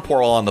quick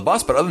downpour while on the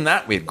bus, but other than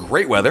that, we had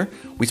great weather.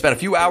 We spent a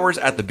few hours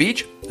at the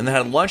beach, and then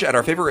had lunch at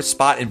our favorite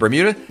spot in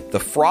Bermuda, the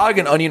Frog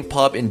and Onion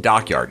Pub in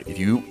Dockyard.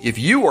 If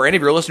you or any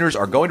of your listeners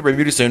are going to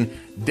Bermuda soon,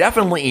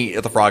 definitely eat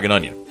at the Frog and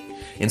Onion.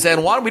 In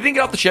San Juan, we didn't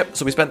get off the ship,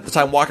 so we spent the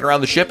time walking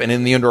around the ship and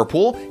in the indoor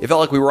pool. It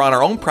felt like we were on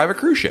our own private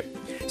cruise ship.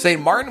 St.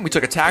 Martin, we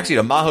took a taxi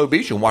to Maho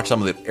Beach and watched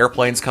some of the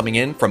airplanes coming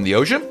in from the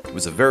ocean. It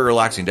was a very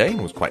relaxing day and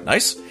it was quite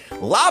nice.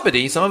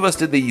 Labadee, some of us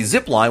did the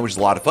zip line, which is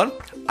a lot of fun.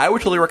 I would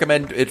totally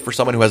recommend it for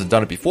someone who hasn't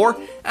done it before.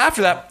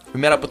 After that, we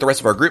met up with the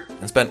rest of our group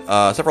and spent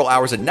several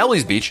hours at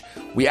Nellie's Beach.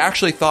 We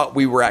actually thought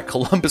we were at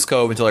Columbus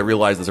Cove until I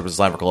realized that there was a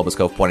sign for Columbus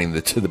Cove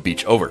pointing to the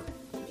beach over.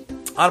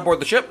 On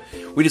board the ship,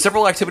 we did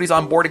several activities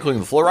on board, including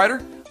the Flow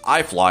Rider,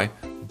 iFly,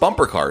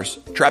 bumper cars,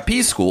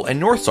 trapeze school,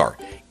 and North Star.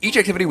 Each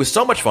activity was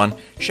so much fun.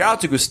 Shout out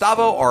to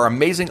Gustavo, our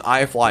amazing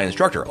iFly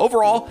instructor.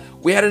 Overall,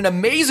 we had an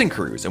amazing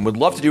cruise and would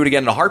love to do it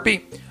again in a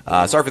heartbeat.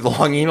 Sorry for the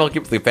long email.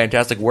 Keep up the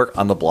fantastic work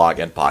on the blog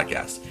and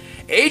podcast.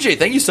 AJ,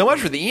 thank you so much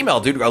for the email,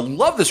 dude. I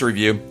love this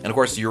review. And of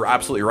course, you're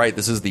absolutely right.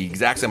 This is the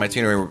exact same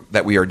itinerary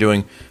that we are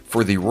doing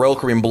for the Royal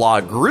Caribbean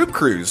Blog group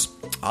cruise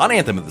on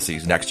Anthem of the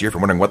Seas next year. If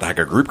you're wondering what the heck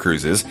a group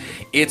cruise is,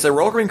 it's a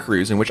Royal Caribbean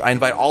cruise in which I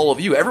invite all of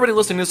you, everybody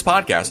listening to this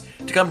podcast,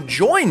 to come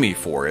join me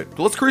for it.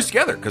 Let's cruise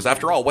together, because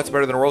after all, what's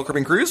better than a Royal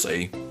Caribbean cruise?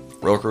 A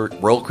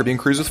Royal Caribbean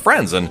cruise with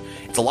friends, and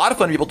it's a lot of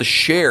fun to be able to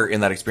share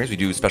in that experience. We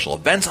do special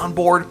events on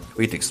board.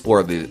 We get to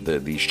explore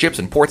the ships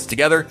and ports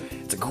together.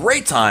 It's a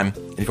great time.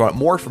 And if you want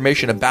more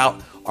information about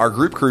our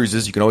group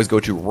cruises, you can always go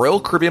to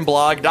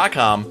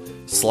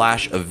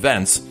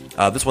royalcaribbeanblog.com/events.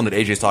 This one that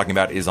AJ is talking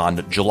about is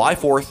on July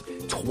 4th,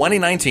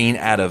 2019,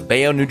 out of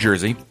Bayonne, New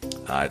Jersey.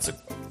 It's a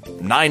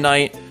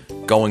 9-night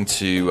going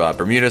to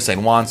Bermuda,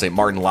 San Juan, St.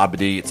 Martin,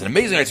 Labadee. It's an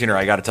amazing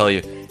itinerary, I got to tell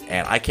you,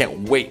 and I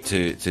can't wait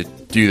to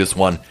do this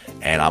one.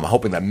 And I'm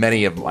hoping that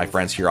many of my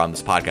friends here on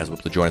this podcast will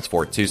be able to join us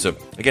for it too. So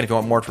again, if you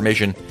want more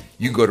information,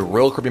 you can go to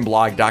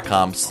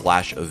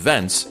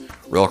royalcaribbeanblog.com/events,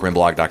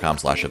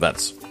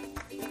 royalcaribbeanblog.com/events.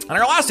 And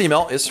our last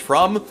email is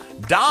from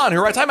Don, who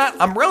writes, "Hi, Matt.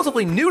 I'm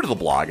relatively new to the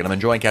blog, and I'm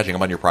enjoying catching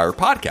up on your prior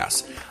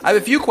podcasts. I have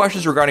a few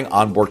questions regarding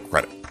onboard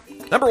credit.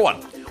 Number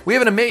one, we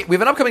have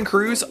an upcoming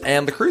cruise,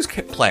 and the cruise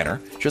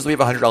planner shows we have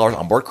 $100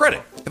 onboard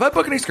credit. If I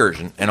book an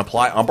excursion and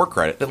apply onboard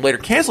credit, then later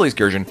cancel the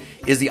excursion,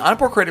 is the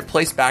onboard credit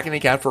placed back in the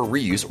account for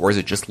reuse, or is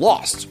it just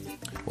lost?"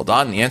 Well,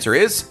 Don, the answer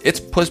is it's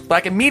pushed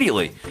back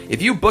immediately.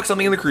 If you book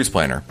something in the cruise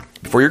planner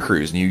before your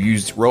cruise and you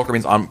use Royal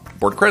Caribbean's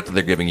onboard credit that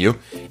they're giving you,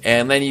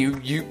 and then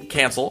you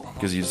cancel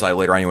because you decide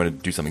later on you want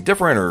to do something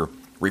different or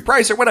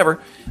reprice or whatever,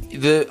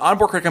 the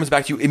onboard credit comes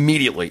back to you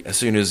immediately as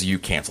soon as you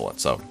cancel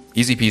it. So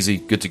easy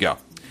peasy, good to go.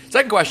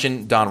 Second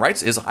question, Don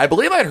writes, is I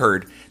believe I'd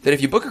heard that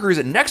if you book a cruise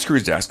at Next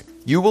Cruise Desk,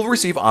 you will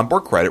receive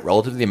onboard credit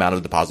relative to the amount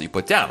of deposit you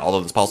put down.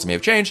 Although this policy may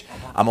have changed,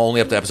 I'm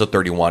only up to episode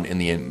 31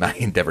 in my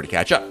endeavor to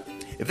catch up.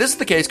 If this is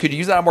the case, could you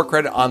use that onboard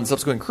credit on the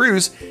subsequent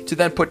cruise to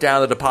then put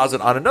down the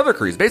deposit on another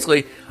cruise?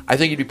 Basically, I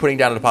think you'd be putting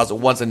down a deposit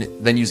once and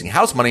then using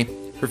house money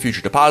for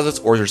future deposits,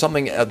 or is there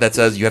something that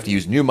says you have to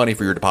use new money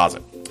for your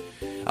deposit?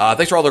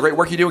 Thanks for all the great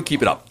work you do and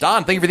keep it up.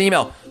 Don, thank you for the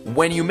email.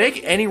 When you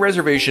make any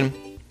reservation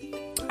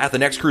at the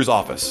Next Cruise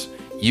office,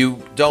 you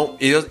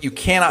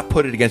cannot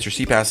put it against your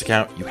SeaPass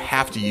account. You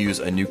have to use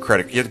a new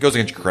credit. It goes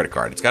against your credit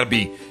card. It's got to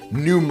be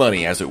new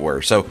money, as it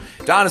were. So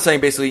Don is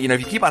saying basically, if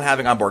you keep on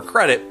having onboard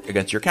credit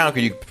against your account,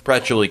 you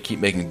perpetually keep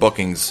making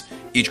bookings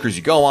each cruise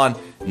you go on.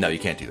 No, you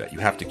can't do that. You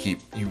have to keep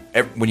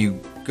when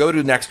you go to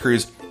the next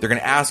cruise, they're going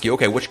to ask you,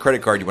 okay, which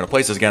credit card do you want to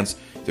place this against?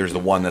 There's the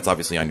one that's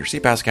obviously on your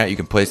SeaPass account you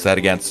can place that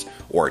against,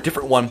 or a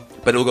different one,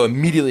 but it'll go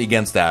immediately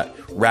against that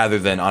rather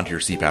than onto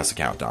your SeaPass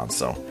account, Don.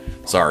 So,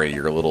 sorry,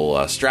 your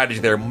little strategy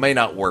there may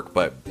not work,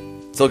 but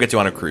still get you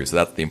on a cruise, so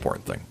that's the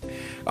important thing.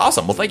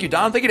 Awesome. Well, thank you,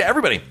 Don. Thank you to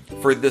everybody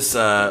for this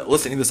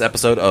listening to this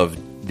episode of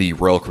the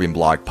Royal Caribbean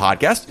Blog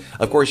podcast.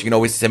 Of course, you can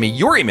always send me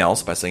your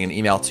emails by sending an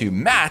email to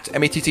Matt,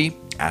 M-A-T-T,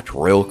 at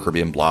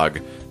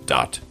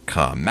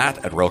RoyalCaribbeanBlog.com.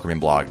 Matt at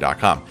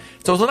RoyalCaribbeanBlog.com.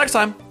 So until next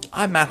time,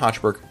 I'm Matt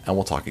Hochberg, and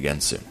we'll talk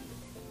again soon.